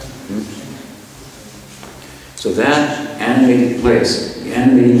dance. So that animating place, the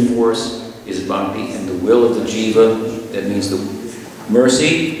animating force is bhakti, and the will of the jiva, that means the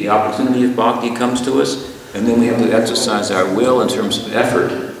mercy, the opportunity of bhakti comes to us, and then we have to exercise our will in terms of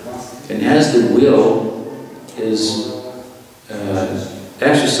effort. And as the will is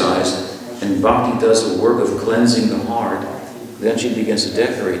exercised, and bhakti does the work of cleansing the heart, then she begins to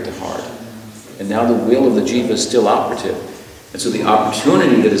decorate the heart. And now the will of the jiva is still operative. And so the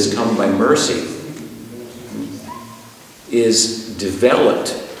opportunity that has come by mercy is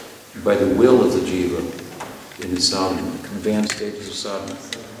developed by the will of the jiva in the sadhana, the advanced stages of sadhana.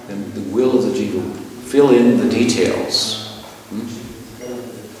 And the will of the jiva fill in the details.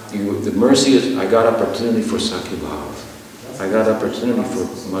 The mercy is, I got opportunity for Sakya Bhav. I got opportunity for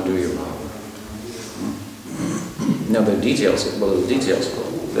Madhurya Bhav. Now the details,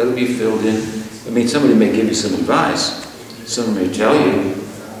 that'll be filled in. I mean, somebody may give you some advice. Someone may tell you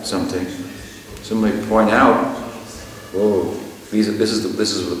something. Someone may point out, oh, this is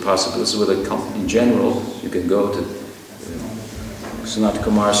the possible. This is where the company in general. You can go to Sanat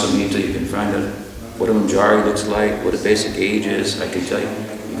Kumar Samhita. You can find out what a manjari looks like, what a basic age is. I can tell you.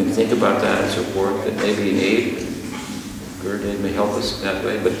 You can think about that and so forth. That maybe an aid, Gurdev may help us that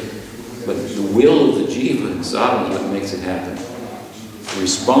way. But the will of the jiva and sadhana is what makes it happen. The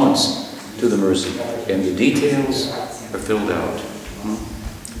response to the mercy, and the details are filled out.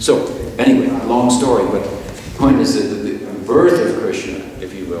 So anyway, long story, but the point is that the birth of Krishna,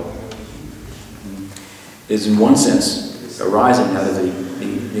 if you will, is in one sense arising out of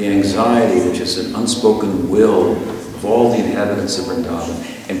the anxiety, which is an unspoken will of all the inhabitants of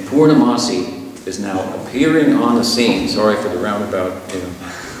Vrindavan. And Purnamasi is now appearing on the scene. Sorry for the roundabout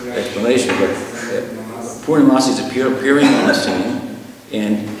explanation, but Purnamasi is appearing on the scene,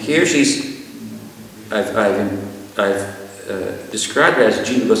 and here I've described her as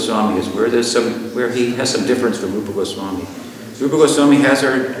Jiva Goswami, as where he has some difference from Rupa Goswami. Rupa Goswami has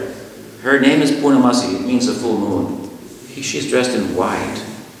her name is Purnamasi, it means the full moon. She's dressed in white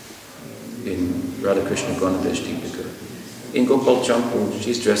in Radha Krishna Ganadesh Deepika. In Gopal Champu,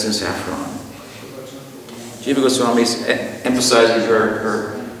 she's dressed in saffron. Jiva Goswami emphasizes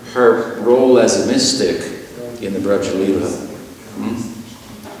her role as a mystic in the Braja Leela.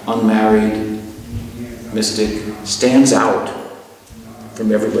 Unmarried, mystic, stands out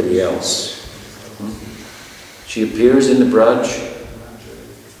from everybody else. She appears in the Braj,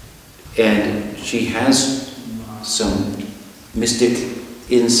 and she has some mystic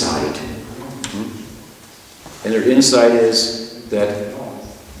insight. And her insight is that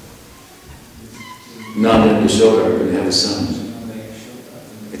Nanda and Yashoda are going to have a son.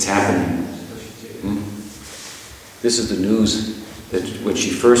 It's happening. This is the news that when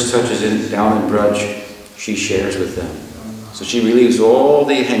she first touches down in Braj, she shares with them. So she relieves all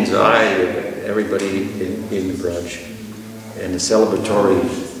the anxiety of everybody in the Braj. And the celebratory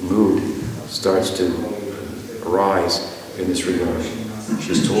mood starts to arise in this regard.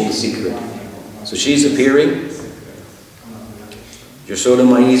 She's told the secret. So she's appearing. Yashoda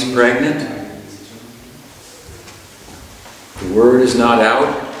Mai is pregnant. The word is not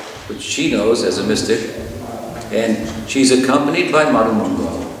out, but she knows as a mystic. And she's accompanied by Madhu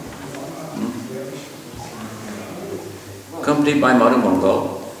Mangal. Accompanied by Madhu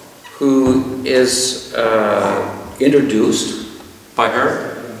Mangal, who is introduced by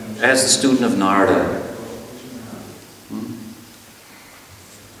her as the student of Narada.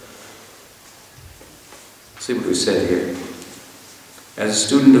 See what we said here. As a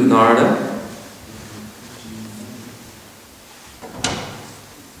student of Narada,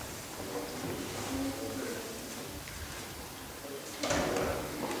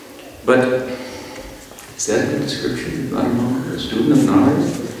 but is that a good description? I don't know. A student of Narada?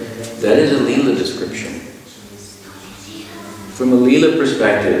 That is a Leela description. From a Leela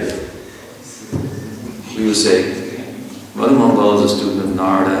perspective, we would say Madhu Mangal is a student of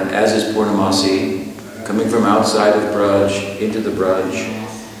Narada, as is Purnamasi, coming from outside of Braj into the Braj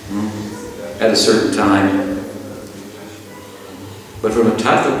at a certain time. But from a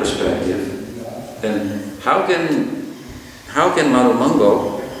Tattva perspective, then how can Madhu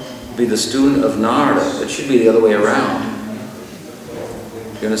Mangal be the student of Narada? It should be the other way around.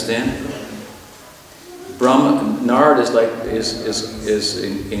 You understand? Narada is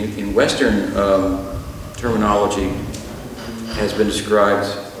in Western terminology has been described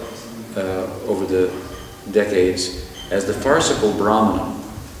over the decades as the farcical Brahmana.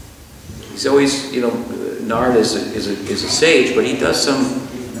 He's always, Narada is a sage, but he does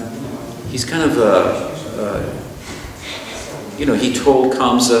he's kind of he told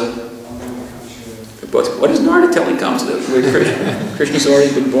Kamsa But what is Narada telling comes to Krishna's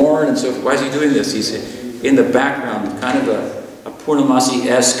already been born and so forth. Why is he doing this? He's in the background, kind of a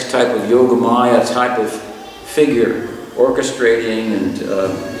Purnamasi-esque type of Yogamaya type of figure, orchestrating and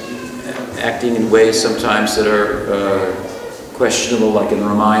acting in ways sometimes that are questionable, like in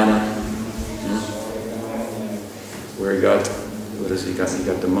Ramayana, where he got, what has he got? He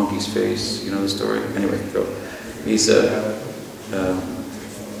got the monkey's face, you know the story? Anyway, go. He's,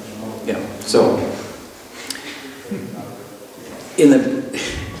 yeah, so,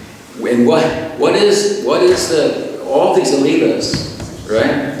 what is all these Leelas,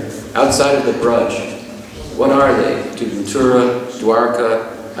 right? Outside of the Braj, what are they? To Mathura,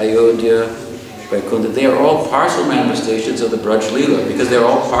 Dwarka, Ayodhya, Vaikuntha, they are all partial manifestations of the Braj Leela, because they're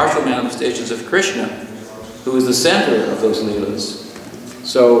all partial manifestations of Krishna, who is the center of those Leelas.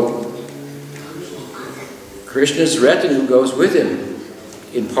 So, Krishna's retinue goes with him,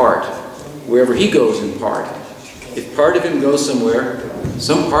 in part, wherever he goes in part. If part of him goes somewhere,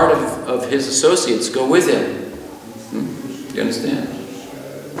 some part of his associates go with him. Do you understand?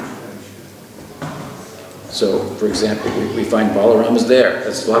 So, for example, we find Balarama's there.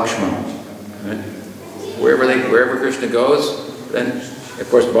 That's Lakshman. Right? Wherever Krishna goes, then, of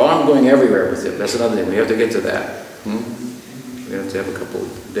course, Balarama going everywhere with him. That's another thing. We have to get to that. We have to have a couple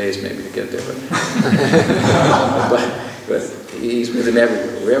of days maybe to get there. But he's with him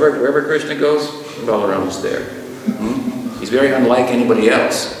everywhere. Wherever Krishna goes, Balarama's there. He's very unlike anybody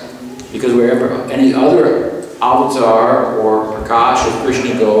else. Because wherever any other avatar or Prakash of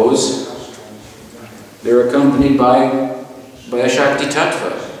Krishna goes, they're accompanied by a Shakti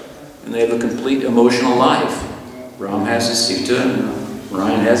Tattva. And they have a complete emotional life. Ram has his Sita, and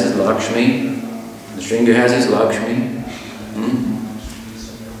Ryan has his Lakshmi, and Shringa has his Lakshmi.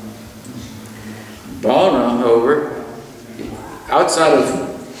 Balaram, however, outside of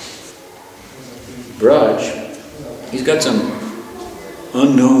Braj, he's got some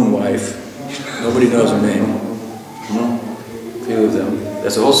unknown wife. Nobody knows her name. Few of them.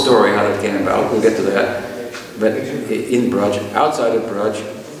 That's a whole story how that came about. We'll get to that. But in Braj, outside of Braj,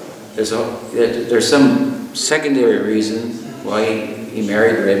 there's some secondary reason why he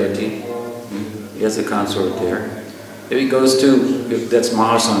married Revati. He has a consort there. If he goes to, that's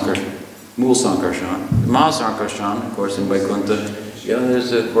Mahasankarshan, Mool Sankarshan. Mahasankarshan, of course, in Vaikuntha,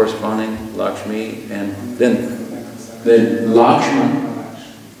 there's a corresponding Lakshmi, and then Lakshman.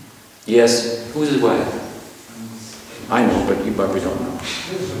 Yes, who's his wife? I know, but you probably don't know.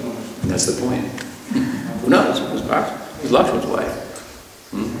 And that's the point. Who knows? Who's Lakshman's wife?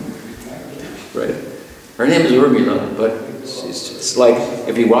 Right. Her name is Urmila, but it's like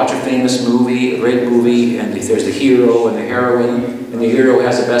if you watch a famous movie, a great movie, and there's the hero and the heroine, and the hero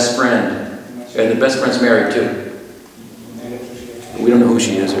has a best friend, and the best friend's married too. We don't know who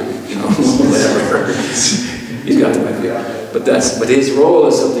she is, or whatever. He's got no idea. But his role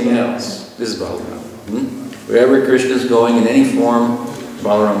is something else. This is Balaram. Wherever Krishna is going in any form,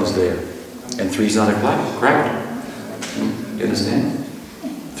 Balaram is there. And three's not a crowd. You understand?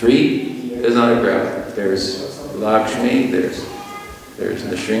 Three is not a crowd. There's Lakshmi, there's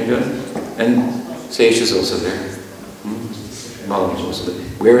Nrsimha, and Sesha's also there. Balaram's also there.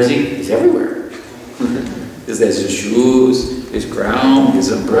 Where is he? He's everywhere. There's his shoes, his crown, his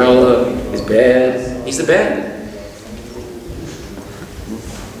umbrella, his bed. He's the bed.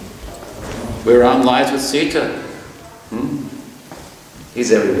 Where Ram lies with Sita.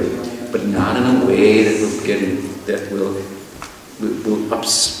 He's everywhere. But not in a way that will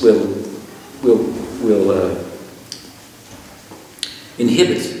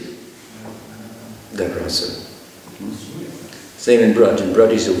inhibit that rasa. Same in Braj. In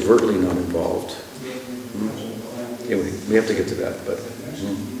Braj, he's overtly not involved. Anyway, we have to get to that.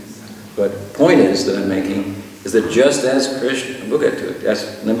 But point is that I'm making is that just as Krishna, we'll get to it.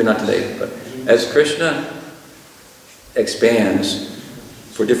 Maybe not today, but as Krishna expands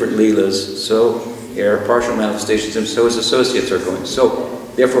for different leelas, so there are partial manifestations, and so his associates are going. So,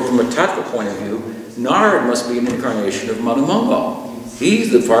 therefore, from a tattva point of view, Narad must be an incarnation of Manu Mangal. He's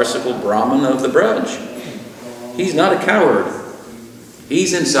the farcical Brahman of the Braj. He's not a coward.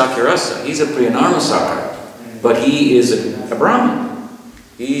 He's in Sakyarasa. He's a Priyanarmasaka. But he is a Brahman.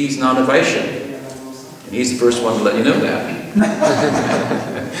 He's not a Vaishya. And he's the first one to let you know that.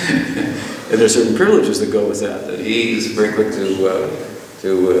 And there's certain privileges that go with that he's very quick to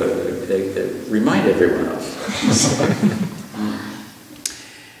remind everyone of.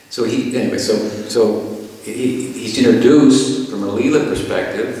 So he's introduced from a Leela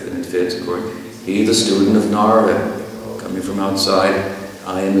perspective, and it fits, of course. He's the student of Narada, coming from outside.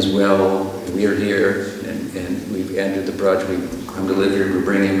 I am as well. We are here, and we've entered the Braj. We've come to live here. We're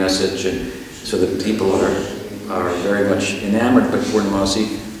bringing a message, and so that people are very much enamored by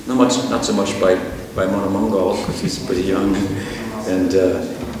Purnamasi. Not so much by Mona Mangal, because he's pretty young, and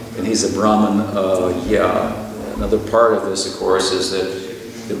he's a Brahmin. Another part of this, of course, is that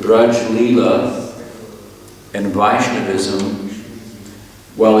the Braj Leela and Vaishnavism,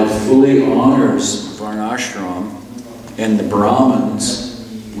 while it fully honors Varnashram and the Brahmins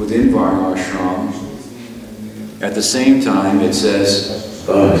within Varnashram, at the same time it says,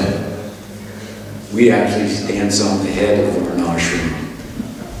 but we actually dance on the head of Varnashram.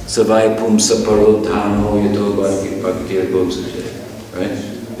 Savai pumsa parotano yato bhaktir bhumsate. Right?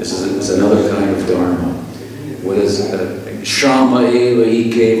 This is another kind of dharma. What is Shrama eva hi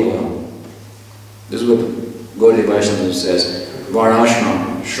kevalam? This is what Gaudiya Vaishnavism says.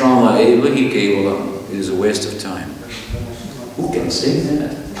 Varnashram, Shrama eva hi kevalam. It is a waste of time. Who can say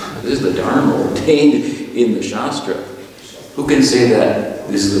that? This is the dharma ordained in the Shastra. Who can say that?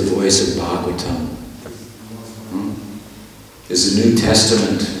 This is the voice of Bhagavatam. This is the New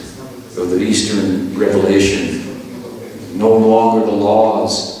Testament of the Eastern revelation. No longer the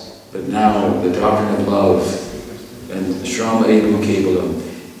laws, but now the doctrine of love. And Shrama Eva Kevalam.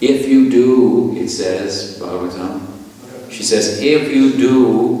 If you do, it says, Bhagavatam, she says, if you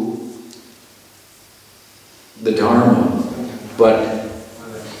do the Dharma, but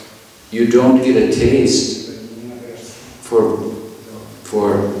you don't get a taste for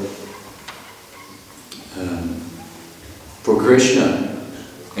Krishna,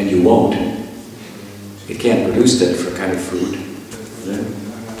 and you won't. It can't produce that for kind of fruit.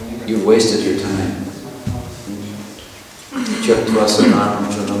 You've wasted your time. And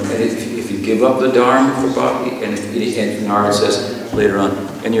if you give up the Dharma for bhakti, and Narada says later on,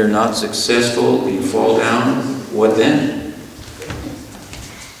 and you're not successful, you fall down, what then?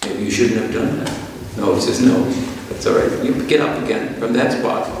 Maybe you shouldn't have done that. No, it says no. That's all right. You get up again from that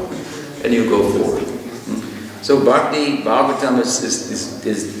spot, and you go forward. So Bhakti Bhagavatam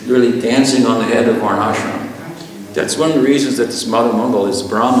is really dancing on the head of Varnashram. That's one of the reasons that this Madhu Mangal is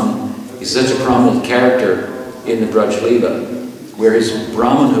Brahmin. He's such a prominent character in the Braj Leela, where his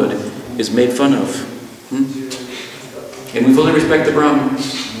Brahmanhood is made fun of. And we fully respect the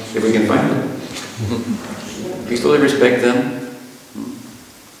Brahmins, if we can find them. We fully respect them.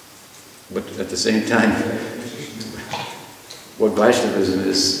 But at the same time, what Vaishnavism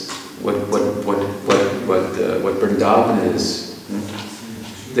is, what Vrindavan is,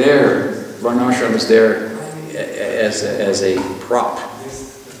 there, Varnashram is there as a prop.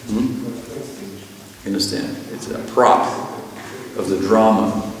 You understand? It's a prop of the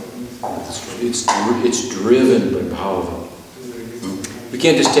drama. It's driven by bhava. We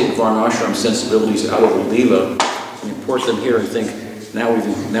can't just take Varnashram sensibilities out of the Leela and import them here and think, now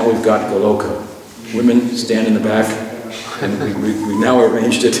we've got Goloka. Women stand in the back, and we now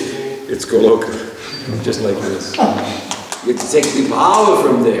arranged it. It's Goloka, just like this. You have to take the bhava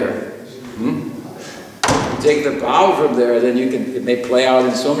from there. Take the bhava from there, then it may play out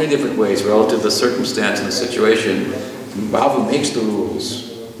in so many different ways relative to the circumstance and the situation. Bhava makes the rules.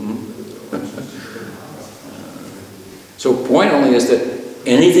 So point only is that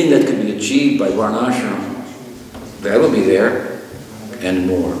anything that can be achieved by Varnashram, that will be there and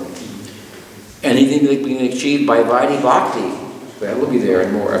more. Anything that can be achieved by Vaidhi Bhakti, that will be there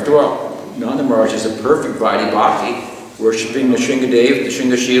and more. After all, Nanda Maharaj is a perfect Vaidhi Bhakti, worshipping the Shingadev, the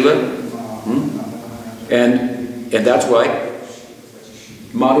Shingashila. And that's why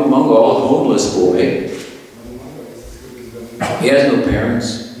Madhu Mangal, a homeless boy, he has no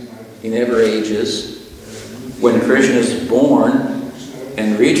parents, he never ages. When Krishna is born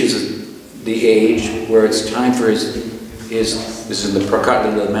and reaches the age where it's time for his this is the Prakat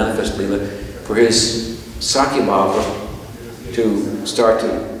Lila, the Manifest Lila, for his Sakyabhava to start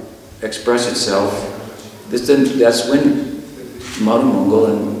to express itself, that's when Madhu Mangal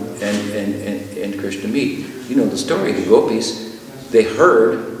and Krishna meet. You know the story, the gopis, they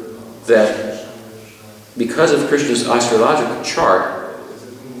heard that because of Krishna's astrological chart,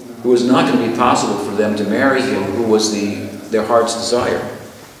 it was not going to be possible for them to marry him, who was their heart's desire.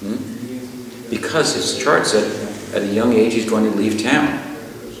 Because his chart said at a young age he's going to leave town.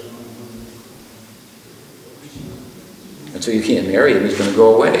 And so you can't marry him, he's going to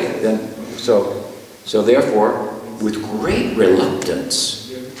go away. So therefore, with great reluctance,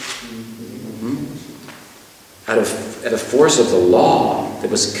 out of force of the law that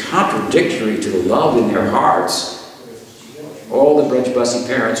was contradictory to the love in their hearts, all the Brajbasi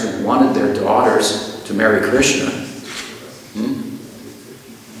parents who wanted their daughters to marry Krishna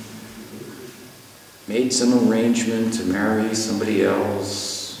made some arrangement to marry somebody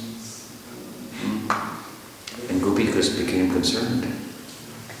else, and Gopikas became concerned.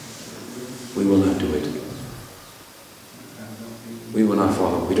 We will not do it. We will not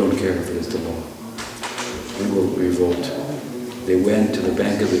follow. We don't care if it is the law. We will revolt. They went to the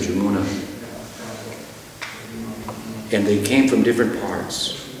bank of the Jamuna, and they came from different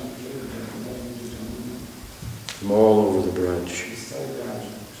parts, from all over the Braj.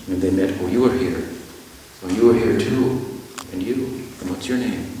 And they met, oh, you are here. Oh, you are here too. And you. And what's your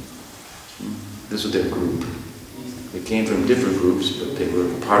name? This was their group. They came from different groups, but they were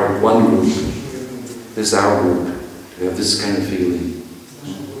part of one group. This is our group. We have this kind of feeling.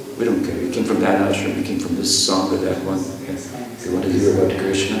 We don't care. We came from that ashram, we came from this song or that one. If you want to hear about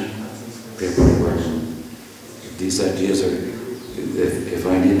Krishna, they have one word. If these ideas are, if they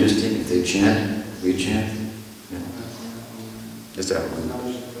find interesting, if they chant, we chant. Yeah. That's our group.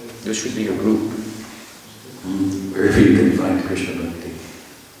 This should be a group wherever you can find Krishna Bhakti.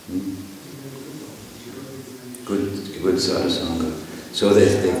 Good sadhusanga. So they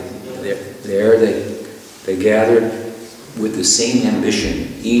gathered with the same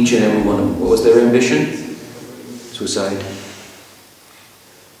ambition, each and every one of them. What was their ambition? Suicide.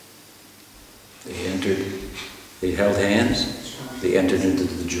 They entered, they held hands, they entered into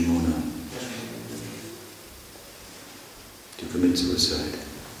the Jamuna to commit suicide.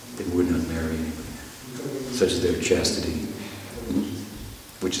 They would not marry anybody. Such is their chastity,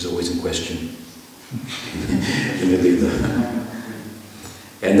 which is always in question.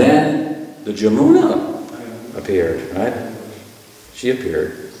 And then the Jamuna appeared, right? She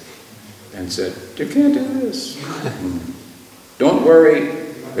appeared and said, you can't do this. Don't worry,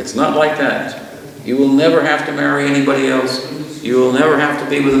 it's not like that. You will never have to marry anybody else. You will never have to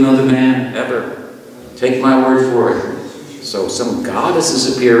be with another man, ever. Take my word for it. So some goddess is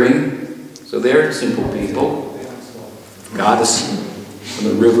appearing. So they're simple people. Goddess from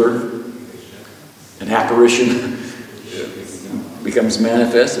the river. An apparition becomes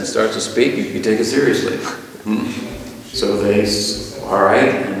manifest and starts to speak, you take it seriously. So they, all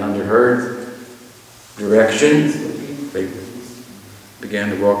right, and under her direction, they began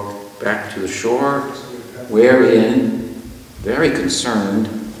to walk back to the shore, wherein, very concerned,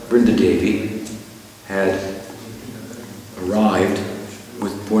 Brinda Devi had arrived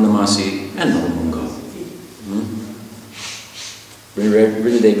with Purnamasi and Malamunga.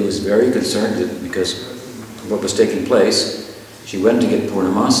 Brinda Devi was very concerned because of what was taking place. She went to get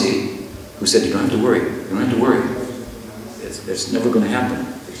Purnamasi, who said, you don't have to worry, you don't have to worry. It's never going to happen.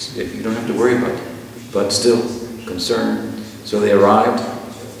 You don't have to worry about it. But still, concerned. So they arrived,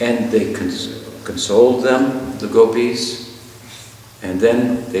 and they consoled them, the gopis, and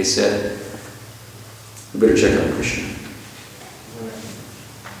then they said, we better check on Krishna.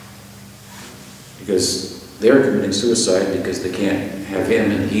 Because they're committing suicide because they can't have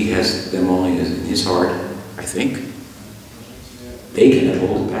him, and he has them only in his heart, I think. They cannot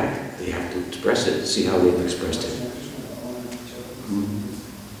hold it back. They have to express it, see how they've expressed it.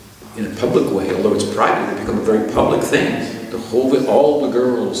 In a public way, although it's private, it become a very public thing. All the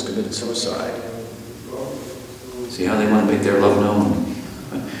girls committed suicide. See how they want to make their love known.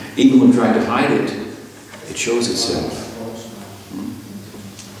 Even when trying to hide it, it shows itself.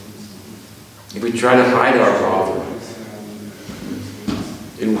 If we try to hide our bother,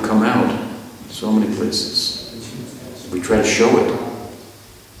 it will come out in so many places. If we try to show it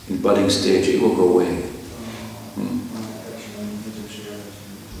in budding stage, it will go away.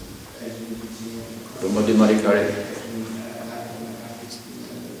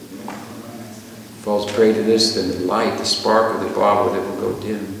 Falls prey to this, then the light, the spark of the bhava, that will go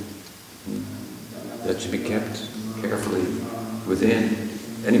dim. That should be kept carefully within.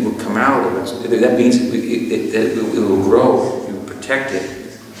 And it will come out of it. That means it will grow. You protect it.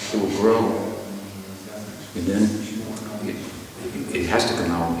 It will grow. And then it has to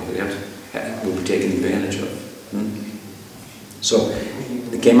come out. It will be taken advantage of. So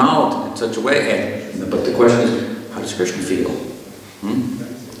it came out in such a way. But the question is, how does Krishna feel?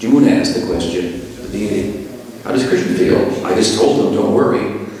 Jamuna asked the question, the deity, how does Krishna feel? I just told them, don't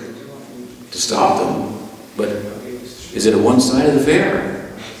worry, to stop them. But is it a one-sided affair?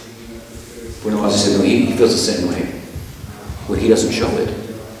 Purnamasi said, no, he feels the same way. Well, he doesn't show it.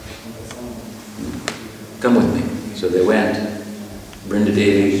 Come with me. So they went. Brinda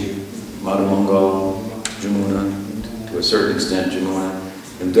Devi, Madhamangal, Jamuna, to a certain extent Jamuna,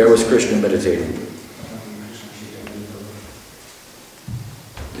 and there was Krishna meditating.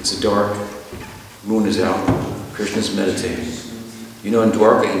 It's dark, moon is out, Krishna's meditating. You know, in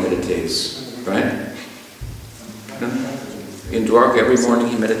Dwarka he meditates, right? In Dwarka, every morning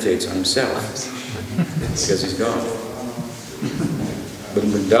he meditates on himself, because he's gone. But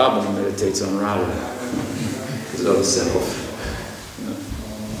in Vrindavan, he meditates on Radha, his other self.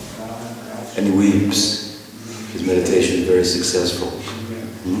 and he weeps. His meditation is very successful.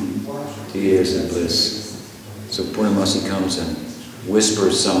 Tears and bliss. So Purnimasi comes and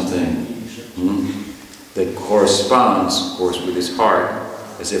whispers something that corresponds, of course, with his heart,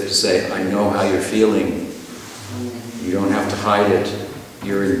 as if to say, I know how you're feeling. You don't have to hide it.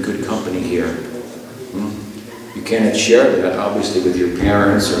 You're in good company here. You cannot share that, obviously, with your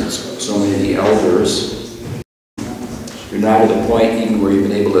parents or so many of the elders. You're not at a point even where you've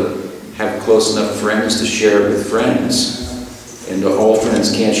been able to have close enough friends to share it with friends. And all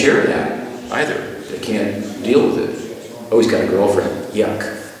friends can't share that either. They can't deal with it. Oh, he's got a girlfriend.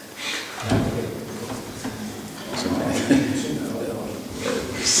 Yuck.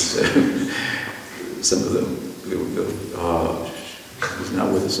 Some of them will go, oh, he's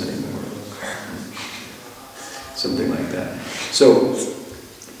not with us anymore. Something like that. So,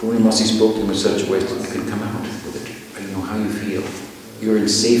 Purnimasi spoke to him in such a way that you can come out with it. I know how you feel. You're in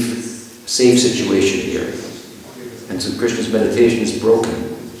safe situation here. And so Krishna's meditation is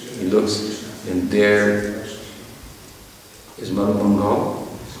broken. He looks, and there is Madhu Mangal,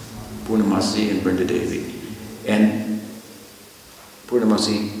 Purnimasi, and Vrindadevi. And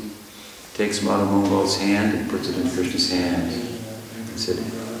Purnimasi takes Madhu Mangal's hand and puts it in Krishna's hand. He said,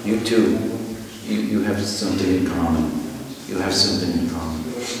 you too, you have something in common. You have something in common.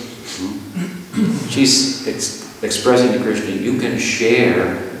 She's expressing to Krishna, you can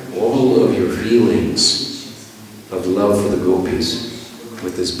share all of your feelings of love for the gopis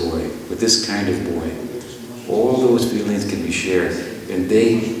with this boy, with this kind of boy. All those feelings can be shared. And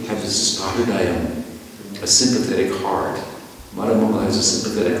they have this hridayam, a sympathetic heart. Madhu Mangal has a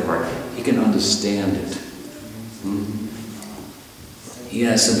sympathetic heart. He can understand it. He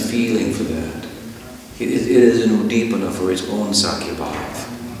has some feeling for that. It isn't deep enough for his own Sakya Bhav.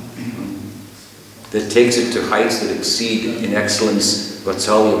 That takes it to heights that exceed in excellence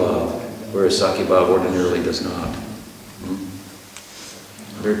Vatsalya Bhav, whereas Sakya Bhav ordinarily does not.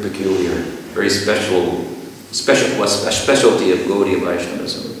 Very peculiar, very specialty of Gaudiya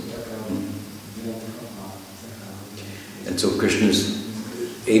Vaishnavism. And so Krishna's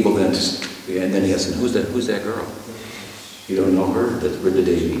able then to, and then he asks, who's that girl? You don't know her? That's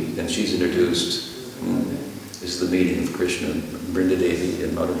Vrindadevi. And she's introduced. This is the meeting of Krishna, Vrindadevi,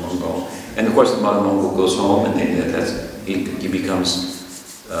 and Madhu Mangal. And of course, Madhu Mangal goes home, and then he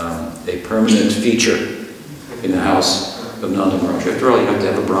becomes a permanent feature in the house of Nanda Maharaj. After all, you have to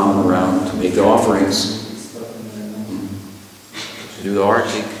have a Brahman around to make the offerings, to do the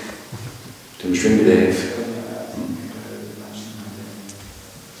arti, to Shringadev.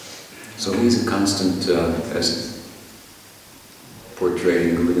 So he's a constant, as portrayed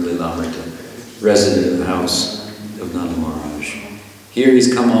in Govinda Lilamrita, resident in the house of Nanda Maharaj. Here he's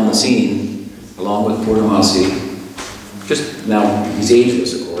come on the scene, along with Purnimasi. Just now, he's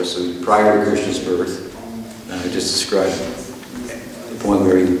ageless, of course, so prior to Krishna's birth. I just described the point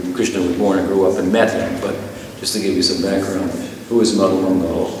where Krishna was born and grew up and met him, but just to give you some background, who is Madhu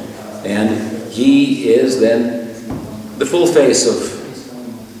Mangal? And he is then the full face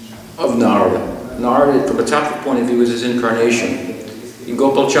of Narada. Narada, from a topic point of view, is his incarnation. In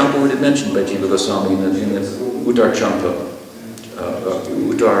Gopal Champa, we did mention by Jiva Goswami in the Uttar Champa,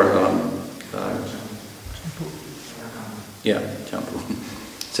 Champa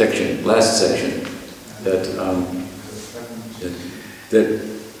section, last section, that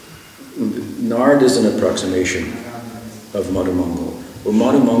Narada is an approximation of Madhu Mangal. Well,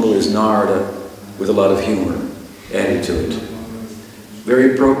 Madhu Mangal is Narada with a lot of humor added to it.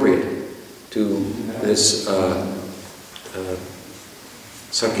 Very appropriate to this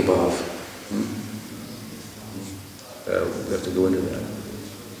Sakya Bhav. We have to go into that.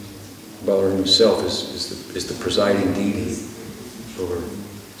 Balarama himself is the presiding deity over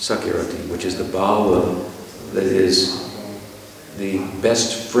Sakyarati, which is the bhava that is the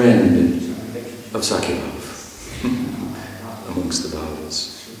best friend of Sakya Bhav amongst the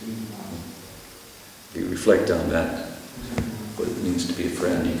bhavas. If you reflect on that, what it means to be a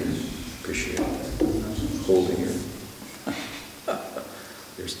friend, you can appreciate that. Holding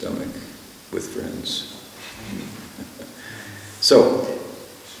your stomach with friends. So,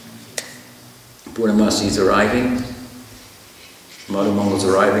 Purnimasi is arriving, Madhu Mangal is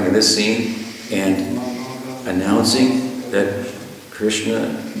arriving in this scene and announcing that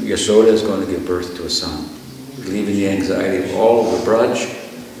Krishna, Yashoda, is going to give birth to a son, relieving the anxiety of all of the Braj,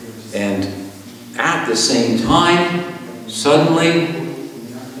 and at the same time, suddenly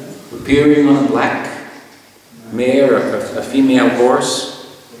appearing on a black mare, a female horse.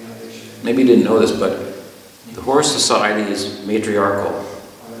 Maybe you didn't know this, but the horse society is matriarchal.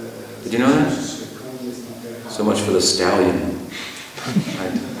 Did you know that? So much for the stallion.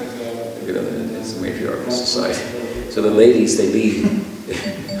 Right? You know, it's a matriarchal society. So the ladies, they lead.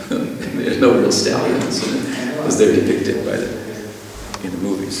 There's no real stallions, as they're depicted in the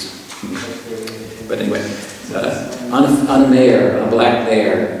movies. But anyway, on a mare, a black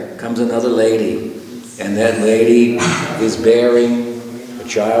mare, comes another lady, and that lady is bearing a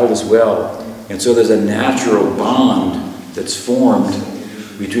child as well. And so there's a natural bond that's formed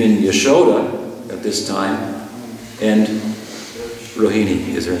between Yashoda at this time and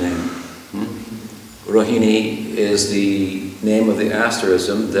Rohini is her name. Rohini is the name of the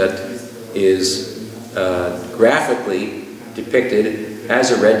asterism that is graphically depicted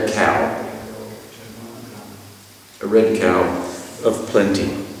as a red cow of plenty,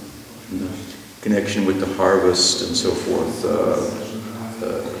 connection with the harvest and so forth,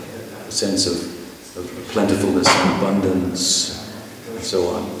 a sense of plentifulness and abundance and so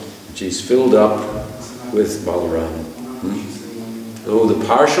on. She's filled up with Balarama. So the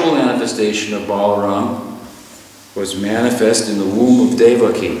partial manifestation of Balarama was manifest in the womb of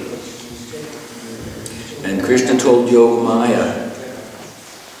Devaki. And Krishna told Yogamaya,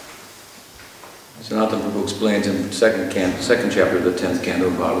 Sanatana Prabhu explains in the second chapter of the 10th canto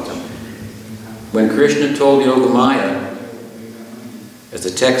of Bhagavatam. When Krishna told Yogamaya, as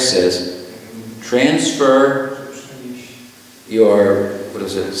the text says, transfer your,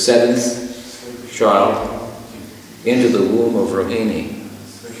 seventh child into the womb of Rohini.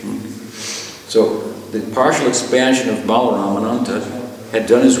 So the partial expansion of Balaramananta had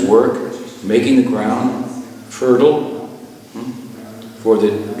done his work, making the ground fertile for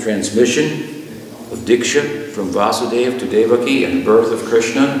the transmission of Diksha from Vasudeva to Devaki and the birth of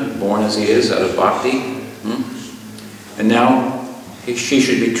Krishna, born as he is out of Bhakti. And now she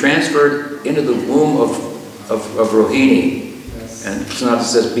should be transferred into the womb of Rohini. And Sanatana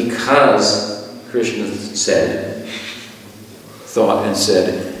says, because Krishna thought and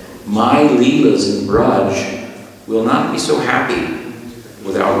said, my Leelas in Braj will not be so happy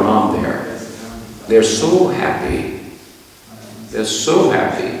without Ram there. They're so happy. They're so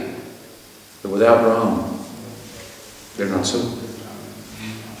happy. But without Ram, they're not so.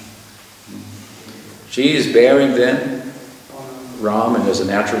 She is bearing then Ram, and there's a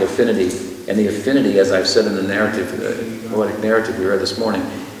natural affinity. And the affinity, as I've said in the narrative, poetic narrative we read this morning,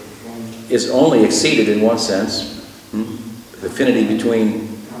 is only exceeded in one sense. The affinity between,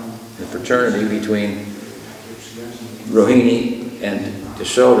 the fraternity between Rohini and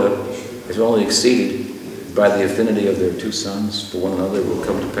Yashoda is only exceeded by the affinity of their two sons for one another will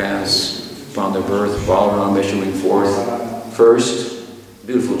come to pass upon their birth, Balaram issuing forth first,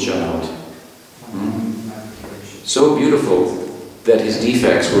 beautiful child. So beautiful that his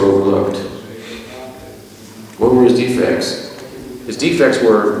defects were overlooked. What were his defects? His defects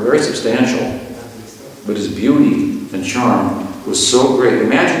were very substantial, but his beauty and charm was so great.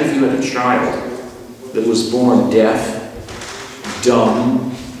 Imagine if you had a child that was born deaf,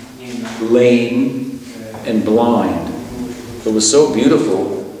 dumb, lame, and blind. It was so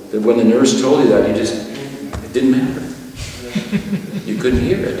beautiful that when the nurse told you that, it didn't matter. You couldn't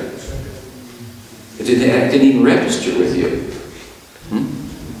hear it. It didn't even register with you.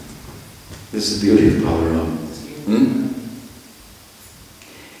 This is the beauty of Balarama.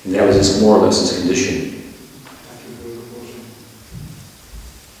 And that was more or less his condition.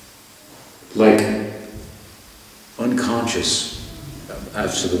 Like unconscious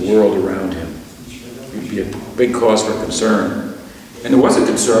as to the world around him. It'd be a big cause for concern. And there was a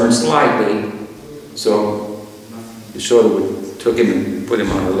concern, slightly. So Yashoda took him and put him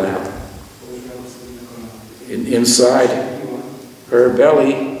on her lap. Inside her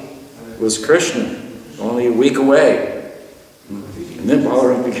belly was Krishna, only a week away. And then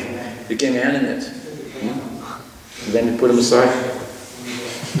Balarama became animate. And then he put him aside.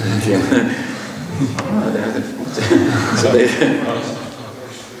 So they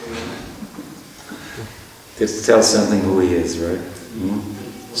just tell something who he is, right?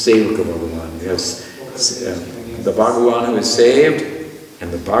 Sevaka Bhagavan. You have the Bhagavan who is saved,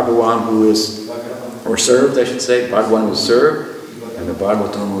 and the Bhagavan who is, or served, I should say, Bhagavan who is served, and the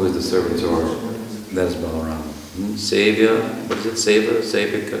Bhagavatam who is the servitor. That is Balarama. Sevya, what is it?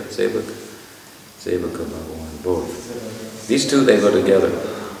 Sevaka Bhagavan, both. These two, they go together.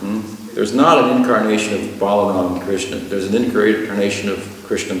 There's not an incarnation of Balarama and Krishna. There's an incarnation of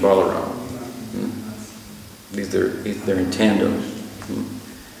Krishna and Balarama. They're in tandem.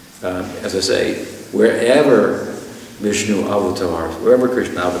 As I say, wherever Vishnu avatars, wherever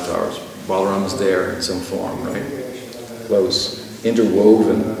Krishna avatars, Balarama is there in some form, right? Close,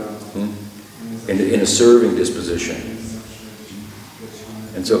 interwoven, in a serving disposition.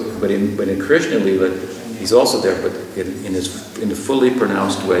 And so, but in Krishna Lila, He's also there, but in a fully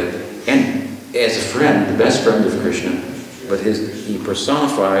pronounced way, and as a friend, the best friend of Krishna. But he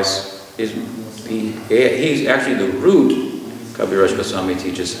personifies he's actually the root, Kaviraj Goswami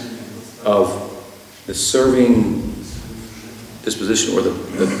teaches, of the serving disposition, or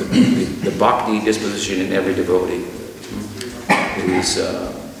the bhakti disposition in every devotee. It is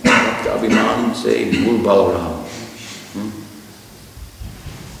Abhiman say Mul Balaram.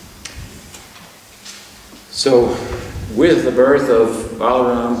 So, with the birth of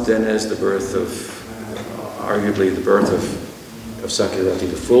Balaram, then is the birth of, arguably the birth of Sakyarati,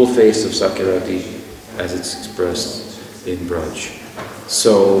 the full face of Sakyarati as it's expressed in Braj.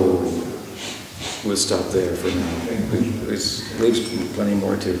 So, we'll stop there for now. There's leaves plenty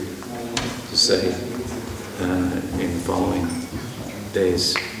more to say in the following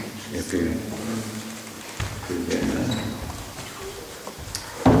days, if you can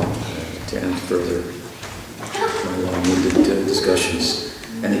attend further my long-winded discussions.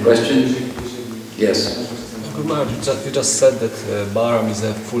 Any questions? Yes. Good Maharaj, you just said that Balaram is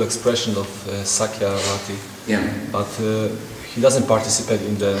a full expression of Sakyarati. Yeah. But he doesn't participate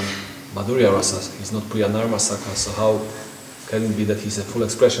in the Madhurya Rasa. He's not Priyanarma Sakha. So how can it be that he's a full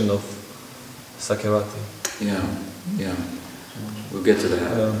expression of Sakyarati? Yeah. We'll get to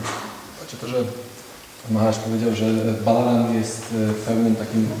that. Znaczy to, że Maharaj powiedział, że Balaram jest pewnym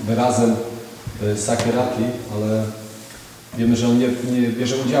takim wyrazem Sakyarati, ale wiemy, że on nie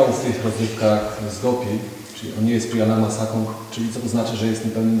bierze udziału w tych rozrywkach z Gopi, czyli on nie jest Priyanarma Sakhą, czyli co to znaczy, że jest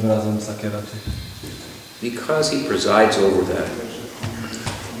niepełnym wyrazem Sakyarati? Because he presides over that.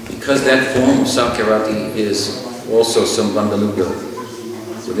 Because that form of Sakyarati is also Sambandhanuga.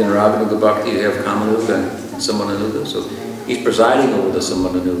 Within Raganuga Bhakti you have Kamanuga and Sambandhanuga, so he's presiding over the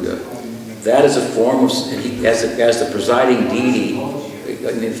Sambandhanuga. That is a form of, as the presiding deity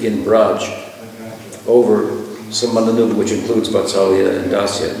in Braj over Sambandhanuga, which includes Vatsalya and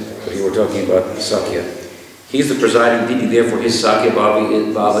Dasya, but here we're talking about Sakya. He's the presiding deity, therefore his Sakya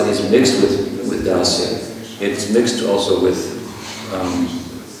Bhava is mixed with Dasya. It's mixed also with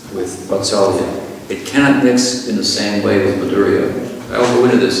Vatsalya. It cannot mix in the same way with Madhurya. I'll go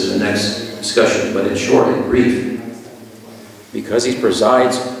into this in the next discussion, but in short, in brief, because he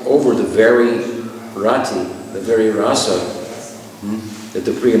presides over the very rati, the very rasa that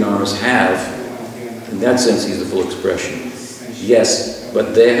the Priyanarmas have, in that sense he's the full expression. Yes,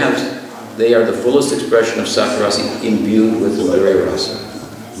 but they are the fullest expression of Sakyarasi imbued with the Madhurya rasa.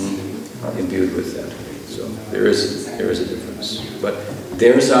 Imbued with that. So there is a difference. But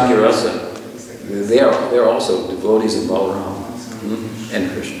their Sakyarasa, they're also devotees of Balaram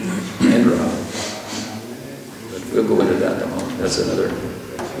and Krishna and Radha. But we'll go into that in a moment. That's another,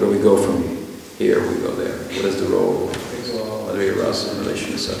 where we go from here, we go there. What is the role of Madhurya rasa in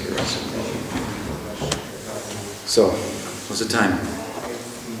relation to Sakyarasa? So, what's the time?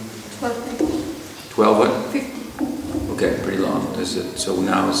 12 what? 50. Okay, pretty long. So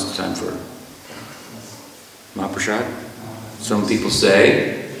now it's time for Mahaprasad. Some people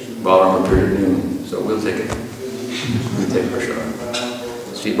say Balarama Purnima, so we'll take it. We'll take Prasad.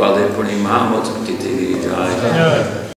 Balarama Purnima,